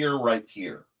secret tier right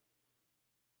here.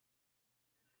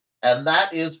 And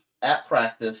that is, at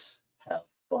practice, have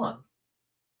fun.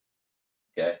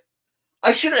 Okay?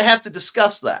 I shouldn't have to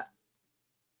discuss that.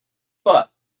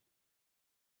 But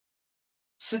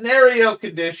scenario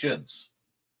conditions.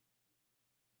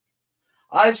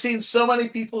 I've seen so many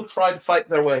people try to fight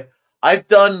their way. I've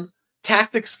done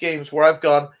tactics games where I've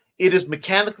gone, it is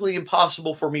mechanically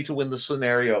impossible for me to win the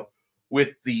scenario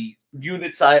with the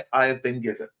units I have been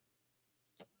given.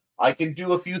 I can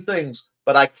do a few things,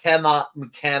 but I cannot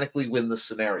mechanically win the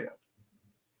scenario.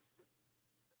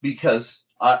 Because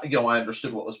I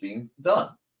understood what was being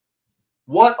done.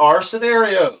 What are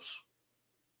scenarios?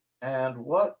 And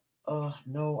what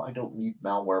no, I don't need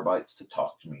Malwarebytes to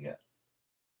talk to me yet.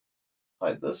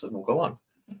 Hide this and we'll go on.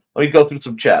 Let me go through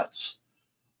some chats.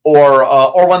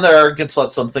 Or when their arrogance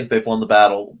lets them think they've won the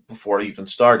battle before it even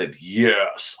started.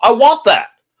 Yes, I want that.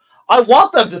 I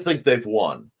want them to think they've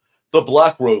won. The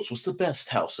Black Rose was the best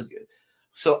house again.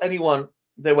 So anyone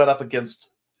they went up against,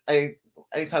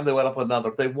 anytime they went up with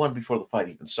another, they won before the fight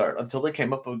even started, until they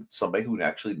came up with somebody who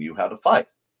actually knew how to fight.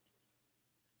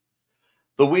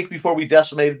 The week before we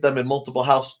decimated them in multiple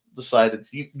houses, decided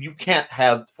you can't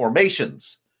have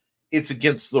formations. It's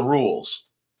against the rules.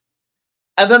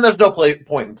 And then there's no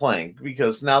point in playing,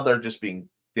 because now they're just being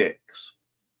dicks.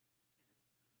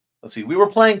 Let's see. We were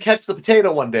playing Catch the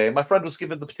Potato one day. My friend was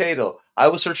given the potato. I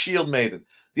was her shield maiden.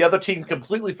 The other team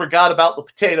completely forgot about the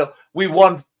potato. We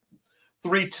won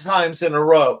 3 times in a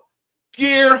row.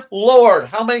 Dear Lord,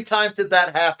 how many times did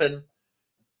that happen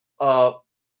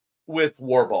with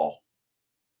Warball?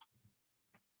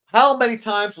 How many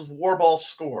times was Warball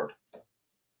scored?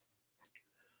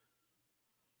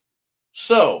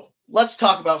 So, let's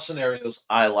talk about scenarios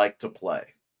I like to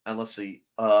play. And let's see.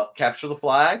 Capture the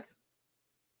flag.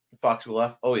 Foxy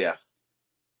left. Oh, yeah.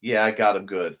 Yeah, I got him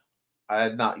good. I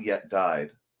had not yet died.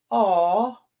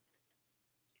 Aww.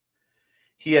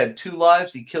 He had 2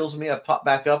 lives. He kills me. I pop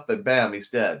back up, and bam, he's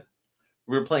dead.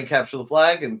 We were playing Capture the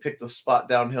Flag and picked the spot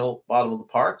downhill, bottom of the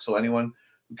park, so anyone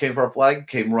who came for our flag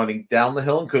came running down the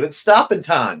hill and couldn't stop in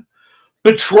time.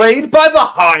 Betrayed by the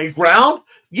high ground?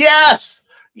 Yes!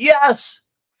 Yes!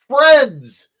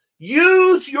 Friends,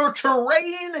 use your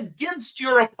terrain against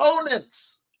your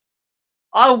opponents.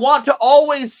 I want to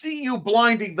always see you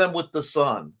blinding them with the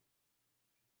sun.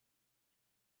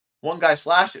 One guy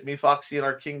slashed at me, Foxy and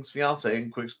our king's fiance,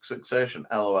 in quick succession.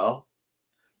 LOL.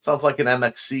 Sounds like an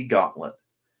MXC gauntlet.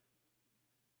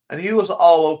 And he was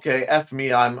all okay. F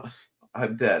me, I'm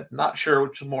dead. Not sure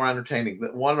which is more entertaining.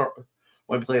 That one, or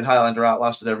when we played Highlander,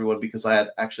 outlasted everyone because I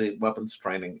had actually weapons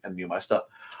training and knew my stuff.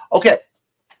 Okay.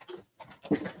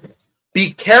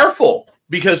 Be careful,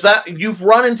 because that you've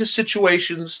run into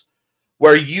situations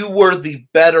where you were the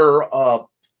better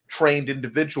trained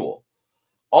individual.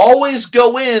 Always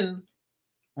go in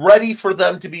ready for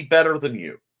them to be better than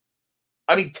you.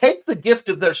 I mean, take the gift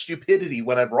of their stupidity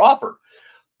whenever offered,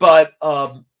 but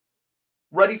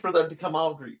ready for them to come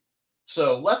out.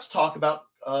 So let's talk about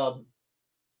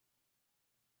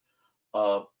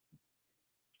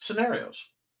scenarios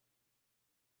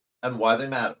and why they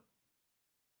matter.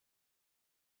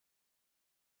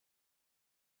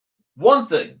 One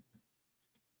thing,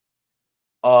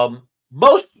 to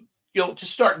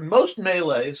start most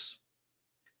melees,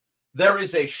 there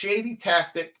is a shady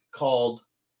tactic called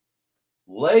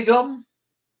leg 'em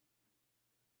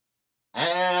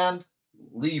and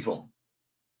leave 'em.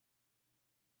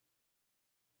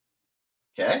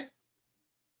 Okay?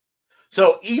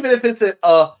 So even if it's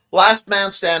a last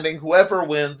man standing, whoever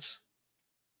wins,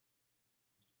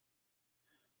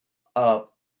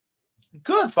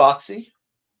 good, Foxy.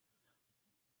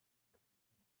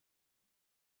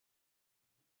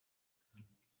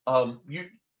 You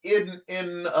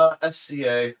in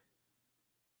SCA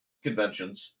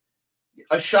conventions,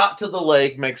 a shot to the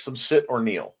leg makes them sit or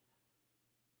kneel.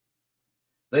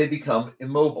 They become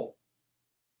immobile.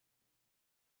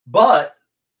 But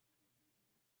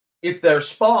if they're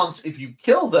spawns, if you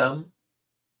kill them,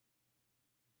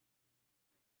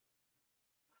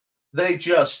 they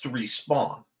just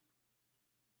respawn.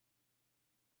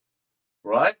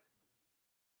 Right?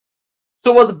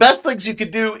 So one of the best things you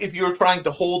could do if you're trying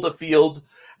to hold a field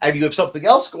and you have something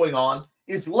else going on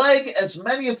is leg as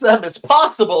many of them as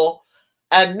possible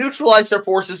and neutralize their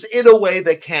forces in a way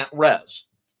they can't res.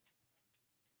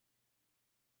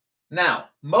 Now,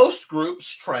 most groups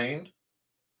trained,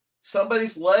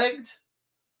 somebody's legged,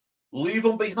 leave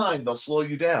them behind. They'll slow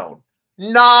you down.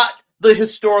 Not the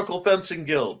Historical Fencing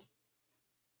Guild.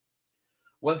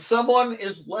 When someone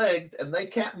is legged and they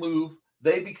can't move,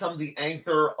 they become the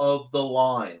anchor of the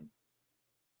line.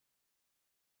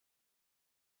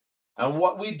 And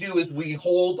what we do is we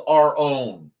hold our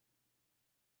own.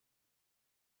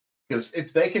 Because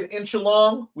if they can inch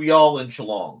along, we all inch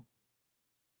along.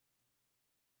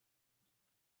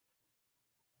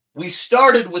 We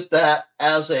started with that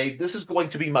as this is going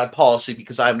to be my policy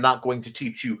because I'm not going to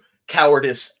teach you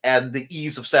cowardice and the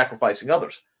ease of sacrificing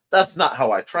others. That's not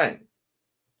how I train.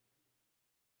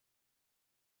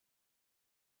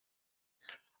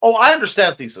 Oh, I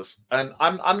understand thesis, and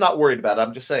I'm not worried about it.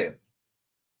 I'm just saying.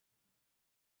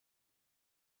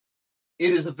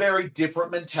 It is a very different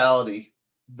mentality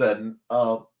than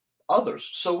others.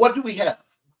 So what do we have?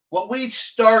 What we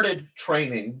started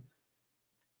training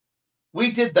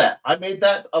We did that. I made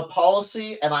that a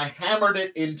policy, and I hammered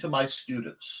it into my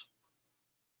students.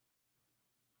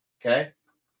 Okay?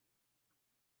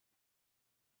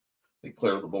 Let me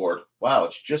clear the board. Wow,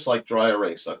 it's just like dry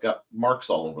erase. I've got marks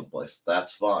all over the place.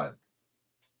 That's fine.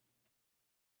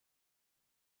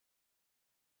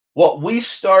 What we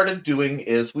started doing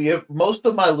is we have most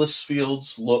of my list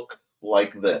fields look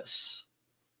like this.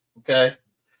 Okay?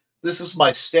 This is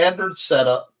my standard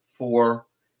setup for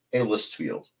a list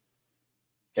field.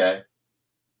 Okay?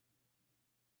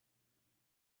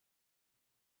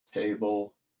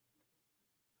 Table.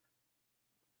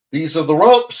 These are the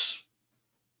ropes.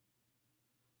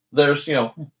 There's,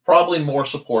 probably more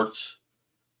supports,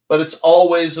 but it's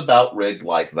always about rigged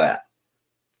like that.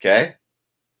 Okay?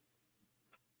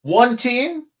 One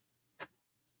team.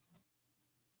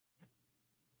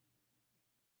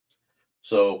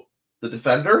 So the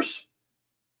defenders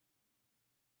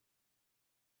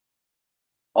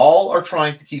all are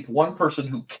trying to keep one person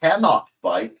who cannot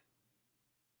fight.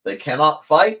 They cannot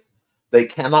fight. They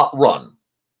cannot run.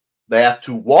 They have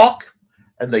to walk,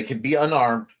 and they can be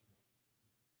unarmed.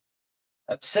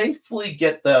 And safely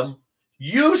get them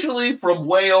usually from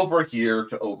way over here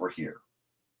to over here.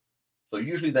 So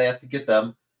usually they have to get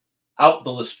them out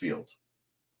the list field.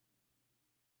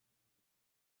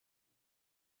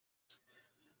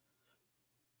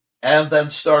 And then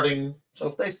starting, so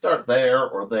if they start there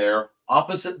or there,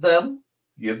 opposite them,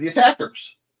 you have the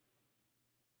attackers.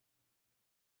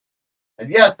 And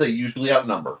yes, they usually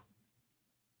outnumber.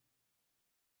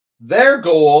 Their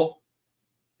goal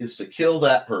is to kill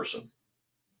that person.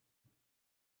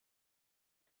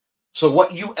 So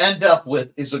what you end up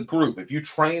with is a group. If you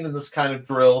train in this kind of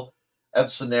drill and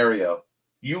scenario,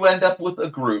 you end up with a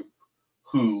group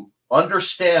who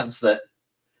understands that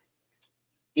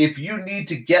if you need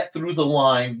to get through the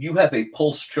line, you have a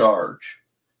pulse charge,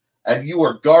 and you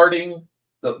are guarding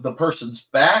the person's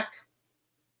back.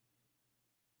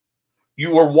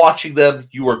 You are watching them.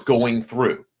 You are going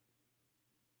through.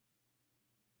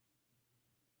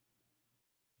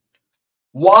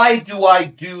 Why do I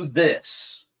do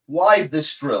this? Why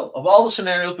this drill? Of all the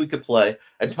scenarios we could play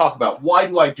and talk about, why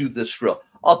do I do this drill?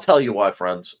 I'll tell you why,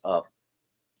 friends.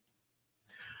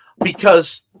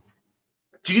 Because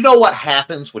do you know what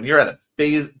happens when you're at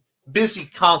a busy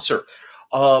concert,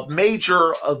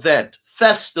 major event,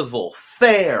 festival,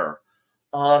 fair,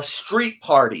 street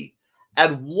party,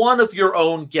 and one of your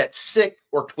own gets sick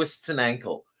or twists an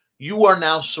ankle? You are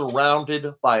now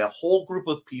surrounded by a whole group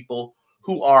of people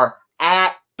who are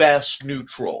at best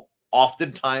neutral,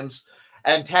 oftentimes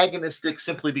antagonistic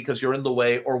simply because you're in the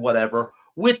way or whatever,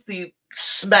 with the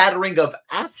smattering of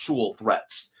actual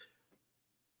threats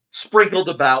sprinkled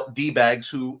about D-bags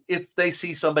who, if they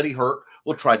see somebody hurt,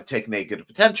 will try to take negative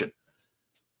attention.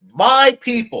 My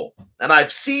people, and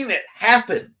I've seen it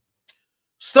happen,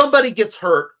 somebody gets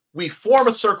hurt, we form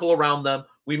a circle around them,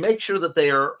 we make sure that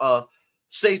they are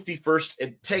safety first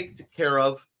and taken care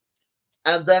of,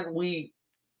 and then we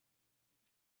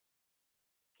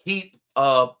keep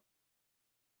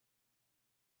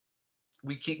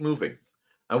moving,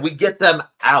 and we get them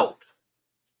out.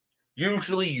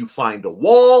 Usually you find a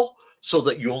wall so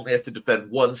that you only have to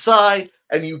defend one side,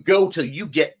 and you go till you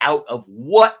get out of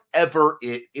whatever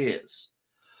it is,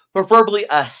 preferably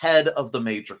ahead of the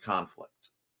major conflict.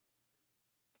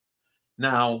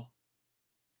 Now,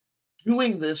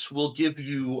 doing this will give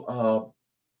you a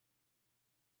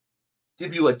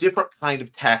different kind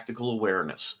of tactical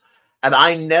awareness. And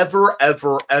I never,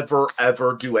 ever, ever,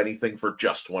 ever do anything for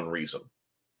just one reason.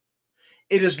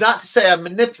 It is not to say I'm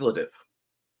manipulative,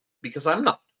 because I'm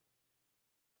not.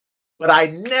 But I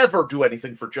never do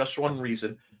anything for just one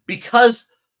reason, because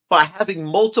by having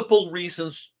multiple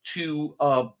reasons to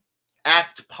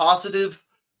act positive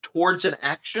towards an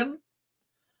action,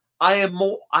 I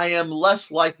am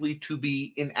less likely to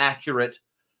be inaccurate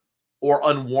or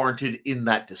unwarranted in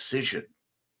that decision.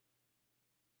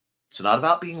 It's not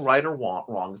about being right or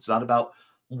wrong. It's not about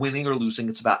winning or losing.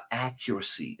 It's about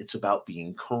accuracy. It's about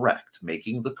being correct,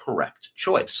 making the correct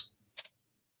choice.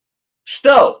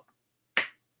 So,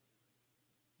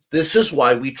 this is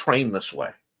why we train this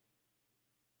way.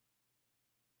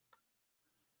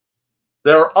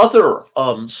 There are other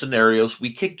scenarios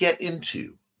we could get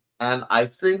into, and I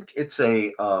think it's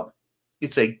a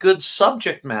good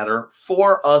subject matter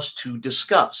for us to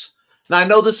discuss. Now, I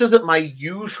know this isn't my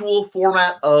usual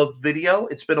format of video.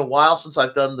 It's been a while since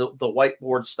I've done the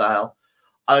whiteboard style.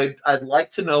 I'd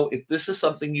like to know if this is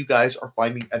something you guys are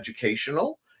finding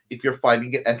educational, if you're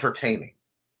finding it entertaining.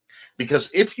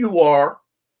 Because if you are,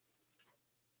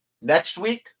 next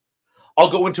week,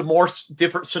 I'll go into more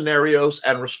different scenarios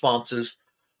and responses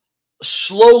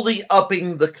slowly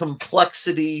upping the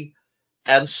complexity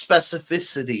and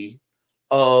specificity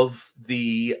of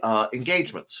the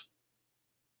engagements.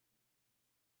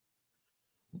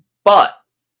 But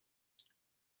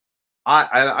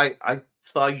I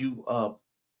saw you. I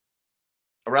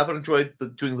rather enjoyed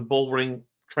doing the bull ring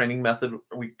training method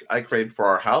I created for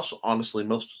our house. Honestly,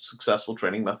 most successful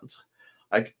training methods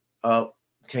I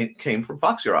came from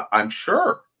Fox Hero. I'm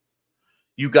sure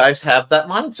you guys have that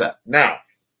mindset now.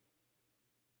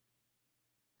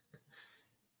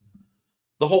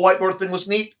 The whole whiteboard thing was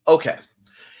neat. Okay.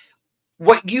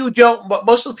 What you don't, what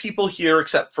most of the people here,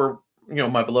 except for,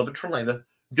 my beloved Trelena,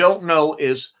 don't know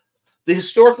is the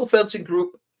historical fencing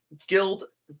guild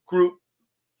group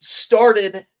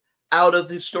started out of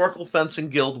historical fencing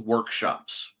guild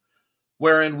workshops,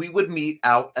 wherein we would meet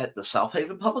out at the South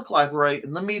Haven Public Library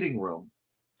in the meeting room.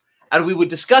 And we would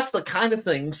discuss the kind of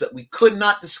things that we could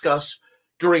not discuss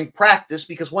during practice,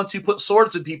 because once you put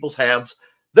swords in people's hands,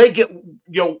 they get,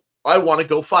 I want to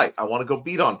go fight. I want to go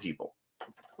beat on people.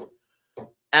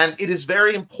 And it is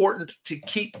very important to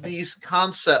keep these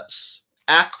concepts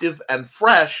active and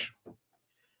fresh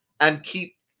and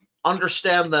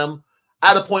understand them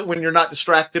at a point when you're not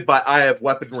distracted by, I have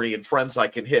weaponry and friends I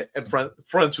can hit and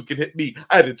friends who can hit me,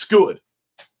 and it's good.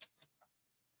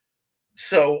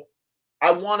 So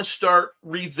I want to start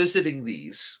revisiting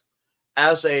these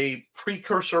as a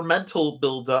precursor mental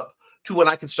buildup to when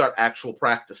I can start actual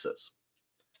practices.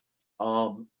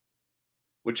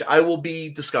 Which I will be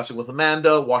discussing with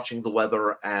Amanda, watching the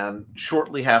weather, and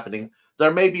shortly happening.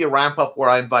 There may be a ramp up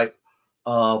where I invite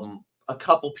a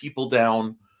couple people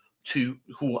down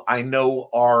who I know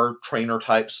are trainer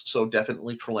types, so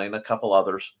definitely Trelane, a couple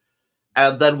others.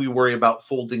 And then we worry about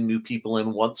folding new people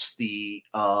in once if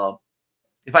I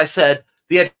said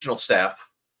the additional staff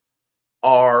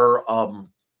are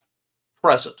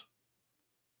present.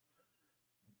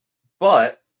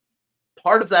 But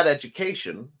part of that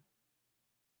education,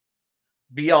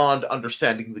 beyond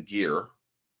understanding the gear,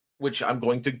 which I'm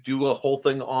going to do a whole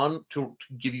thing on to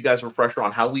give you guys a refresher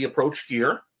on how we approach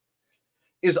gear,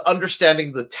 is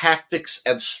understanding the tactics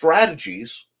and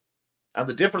strategies and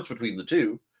the difference between the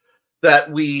two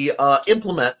that we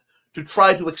implement to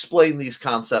try to explain these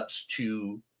concepts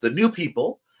to the new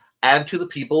people and to the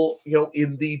people,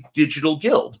 in the digital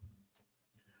guild.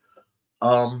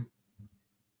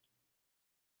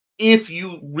 If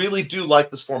you really do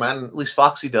like this format, and at least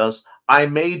Foxy does, I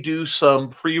may do some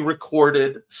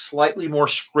pre-recorded, slightly more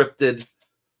scripted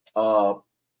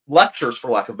lectures,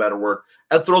 for lack of a better word,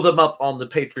 and throw them up on the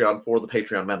Patreon for the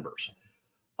Patreon members.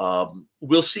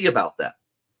 We'll see about that.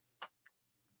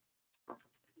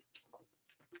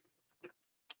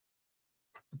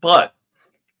 But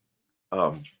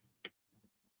I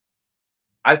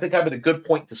think I'm at a good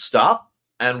point to stop,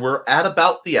 and we're at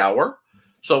about the hour.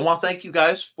 So I want to thank you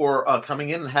guys for coming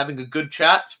in and having a good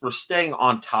chat, for staying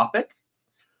on topic.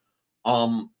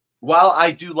 While I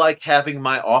do like having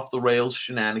my off-the-rails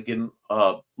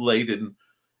shenanigan-laden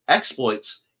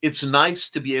exploits, it's nice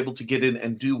to be able to get in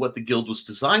and do what the guild was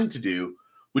designed to do,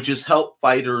 which is help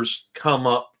fighters come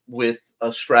up with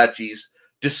strategies,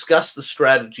 discuss the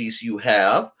strategies you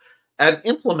have, and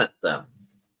implement them.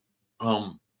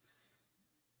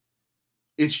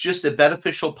 It's just a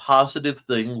beneficial, positive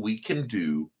thing we can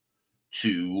do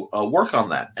to work on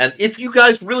that. And if you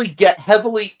guys really get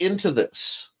heavily into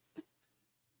this,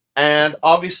 and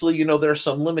obviously, there are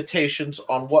some limitations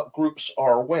on what groups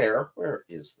are where. Where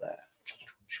is that?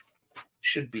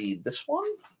 Should be this one.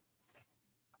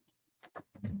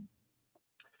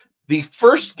 The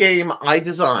first game I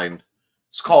designed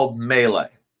is called Melee.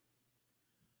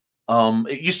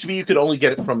 It used to be you could only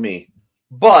get it from me,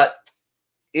 but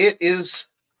it is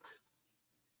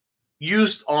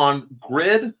used on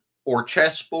grid or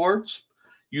chessboards,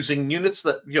 using units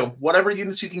that, whatever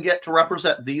units you can get to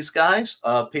represent these guys,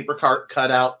 paper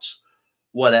cutouts,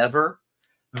 whatever.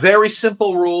 Very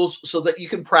simple rules so that you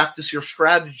can practice your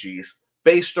strategies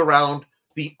based around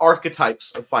the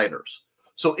archetypes of fighters.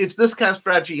 So if this kind of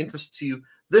strategy interests you,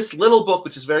 this little book,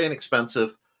 which is very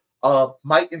inexpensive,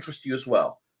 might interest you as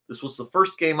well. This was the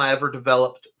first game I ever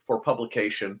developed for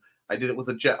publication. I did it with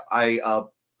I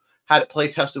had it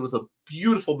play tested with a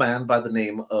beautiful man by the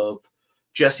name of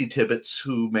Jesse Tibbetts,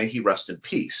 who may he rest in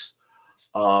peace.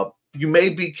 You may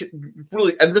be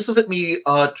really, and this isn't me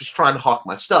just trying to hawk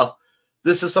my stuff.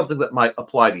 This is something that might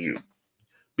apply to you,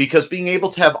 because being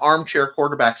able to have armchair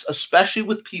quarterbacks, especially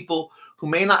with people who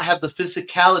may not have the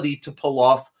physicality to pull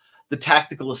off the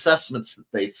tactical assessments that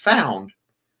they found,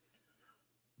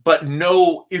 but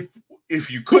know if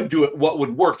you could do it, what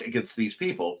would work against these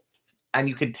people, and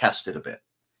you can test it a bit.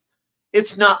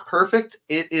 It's not perfect.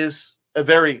 It is a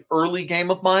very early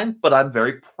game of mine, but I'm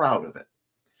very proud of it.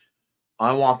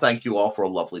 I want to thank you all for a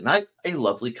lovely night, a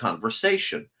lovely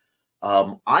conversation.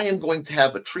 I am going to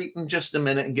have a treat in just a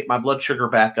minute and get my blood sugar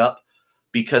back up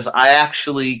because I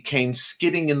actually came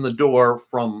skidding in the door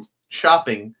from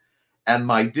shopping and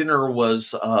my dinner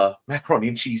was macaroni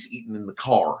and cheese eaten in the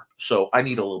car. So I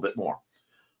need a little bit more.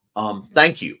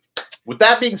 Thank you. With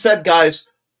that being said, guys,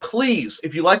 please,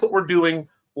 if you like what we're doing,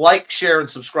 like, share, and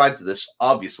subscribe to this,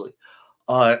 obviously.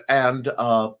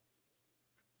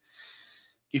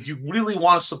 If you really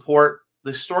want to support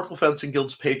the Historical Fencing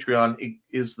Guild's Patreon,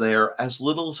 is there. As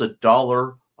little as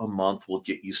 $1 a month will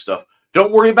get you stuff.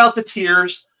 Don't worry about the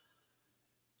tiers.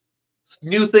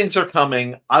 New things are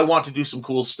coming. I want to do some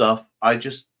cool stuff. I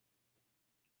just,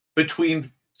 between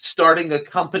starting a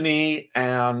company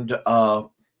and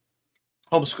homeschooling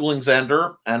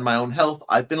Xander and my own health,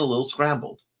 I've been a little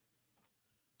scrambled.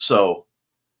 So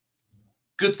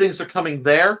good things are coming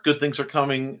there. Good things are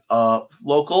coming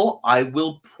local. I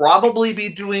will probably be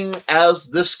doing, as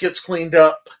this gets cleaned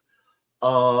up,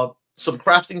 some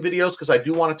crafting videos because I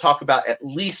do want to talk about at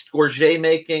least gorget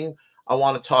making. I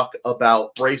want to talk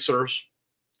about bracers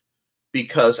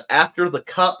because after the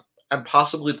cup and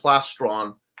possibly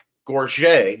plastron,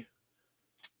 gorget,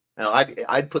 now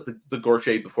I'd put the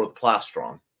gorget before the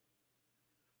plastron.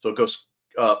 So it goes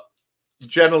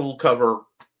genital cover,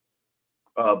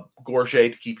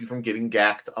 gorget to keep you from getting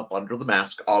gacked up under the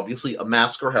mask. Obviously, a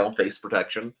mask or helm, face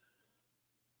protection.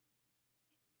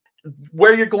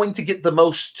 Where you're going to get the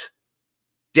most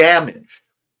damage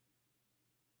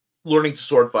learning to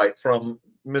sword fight from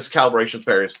miscalibrations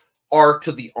various are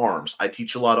to the arms. I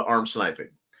teach a lot of arm sniping.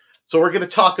 So we're going to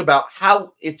talk about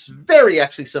how it's very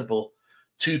actually simple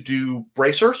to do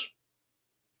bracers.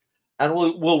 And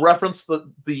we'll reference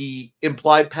the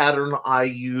implied pattern I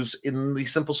use in the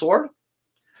Simple Sword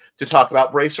to talk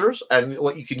about bracers and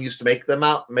what you can use to make them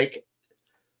out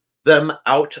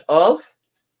of.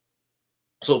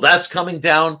 So that's coming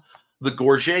down. The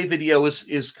gorget video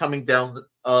is coming down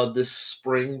this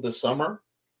spring, this summer.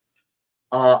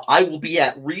 I will be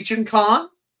at Region Con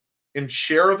in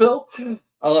Cherville.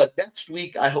 Next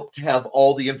week, I hope to have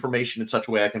all the information in such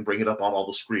a way I can bring it up on all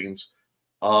the screens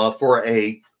for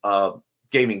a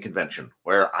gaming convention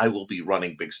where I will be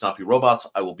running big stompy robots.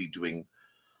 I will be doing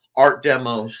art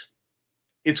demos.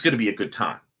 It's going to be a good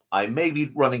time. I may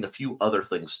be running a few other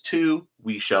things too.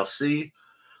 We shall see.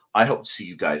 I hope to see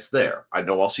you guys there. I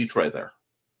know I'll see Trey there.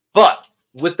 But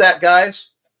with that,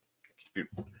 guys,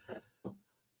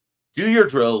 do your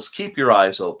drills. Keep your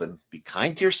eyes open. Be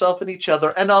kind to yourself and each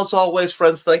other. And as always,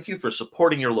 friends, thank you for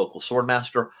supporting your local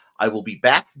Swordmaster. I will be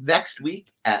back next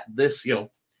week at this, 8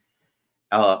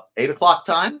 o'clock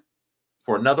time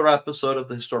for another episode of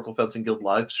the Historical Fencing Guild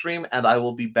live stream. And I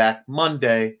will be back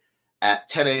Monday at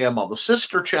 10 a.m. on the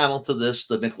sister channel to this,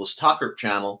 the Nicholas Tockert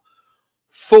channel,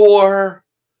 for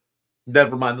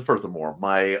Never Mind the Furthermore,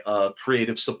 my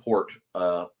creative support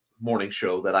morning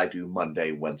show that I do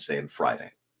Monday, Wednesday, and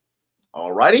Friday.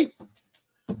 All righty.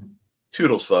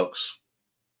 Toodles, folks.